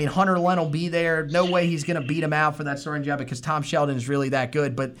seems. Hunter Lent will be there. No way he's going to beat him out for that starting job because Tom Sheldon is really that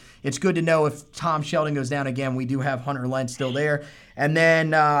good. But it's good to know if Tom Sheldon goes down again, we do have Hunter Lent still there. And then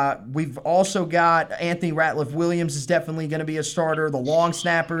we've also got Anthony Ratliff-Williams is definitely going to be a starter. The long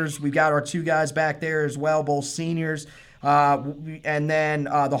snappers, we've got our two guys back there as well, both seniors. And then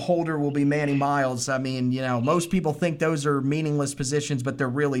the holder will be Manny Miles. Most people think those are meaningless positions, but they're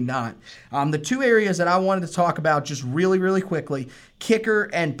really not. The two areas that I wanted to talk about just really, really quickly, kicker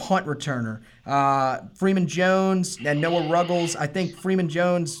and punt returner. Freeman Jones and Noah Ruggles. I think Freeman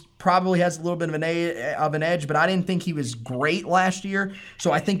Jones probably has a little bit of an edge, but I didn't think he was great last year.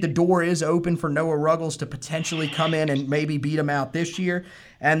 So I think the door is open for Noah Ruggles to potentially come in and maybe beat him out this year.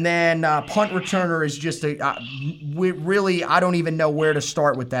 And then punt returner is just really, I don't even know where to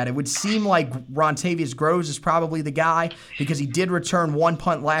start with that. It would seem like Rontavious Groves is probably the guy because he did return one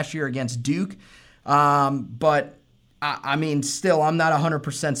punt last year against Duke. But still, I'm not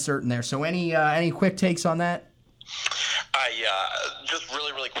 100% certain there. So any quick takes on that? Just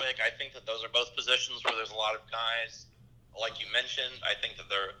really, really quick. I think that those are both positions where there's a lot of guys, like you mentioned. I think that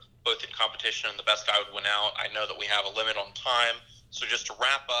they're both in competition, and the best guy would win out. I know that we have a limit on time. So just to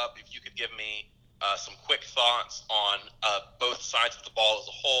wrap up, if you could give me some quick thoughts on both sides of the ball as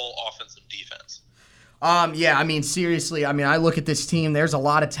a whole, offense and defense. Seriously, I look at this team. There's a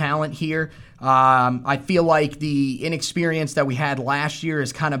lot of talent here. I feel like the inexperience that we had last year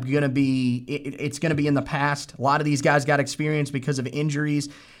is kind of going to be, it's going to be in the past. A lot of these guys got experience because of injuries.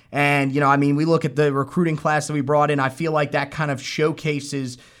 And, we look at the recruiting class that we brought in. I feel like that kind of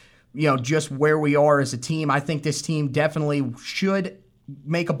showcases, just where we are as a team. I think this team definitely should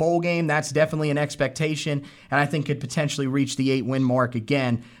make a bowl game. That's definitely an expectation, and I think could potentially reach the 8-win mark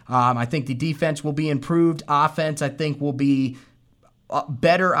again. I think the defense will be improved. Offense, I think, will be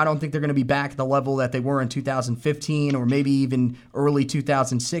better. I don't think they're going to be back at the level that they were in 2015 or maybe even early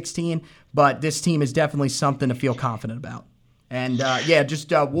 2016, but this team is definitely something to feel confident about. And,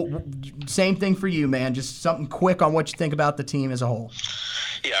 same thing for you, man. Just something quick on what you think about the team as a whole.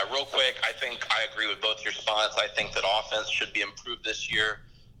 Yeah, real quick, I think I agree with both your spots. I think that offense should be improved this year.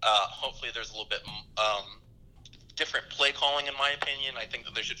 Hopefully there's a little bit different play calling, in my opinion. I think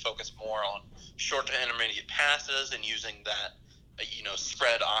that they should focus more on short to intermediate passes and using that,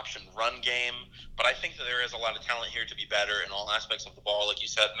 spread option run game. But I think that there is a lot of talent here to be better in all aspects of the ball. Like you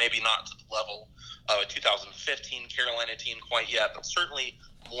said, maybe not to the level a 2015 Carolina team quite yet, but certainly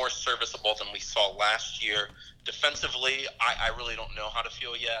more serviceable than we saw last year. Defensively, I really don't know how to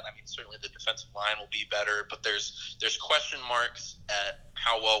feel yet. I mean, certainly the defensive line will be better, but there's question marks at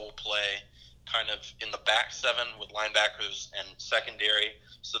how well we'll play kind of in the back seven with linebackers and secondary.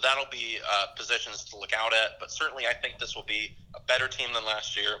 So that'll be positions to look out at. But certainly I think this will be a better team than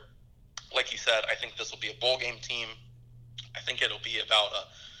last year. Like you said, I think this will be a bowl game team. I think it'll be about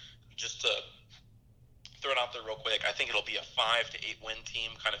just to throw it out there real quick, I think it'll be a 5 to 8 win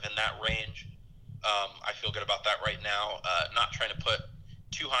team, kind of in that range. I feel good about that right now. Not trying to put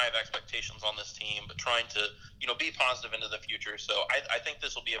too high of expectations on this team, but trying to, be positive into the future. So I think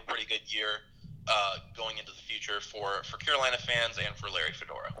this will be a pretty good year going into the future for Carolina fans and for Larry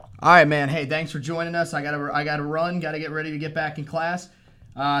Fedora. All right, man. Hey, thanks for joining us. I gotta run. Gotta get ready to get back in class.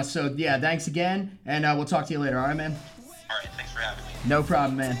 So yeah, thanks again, and we'll talk to you later. All right, man. All right, thanks for having me. No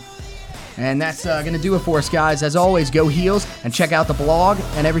problem, man. And that's going to do it for us, guys. As always, go Heels, and check out the blog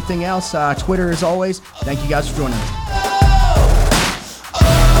and everything else. Twitter, as always. Thank you guys for joining us.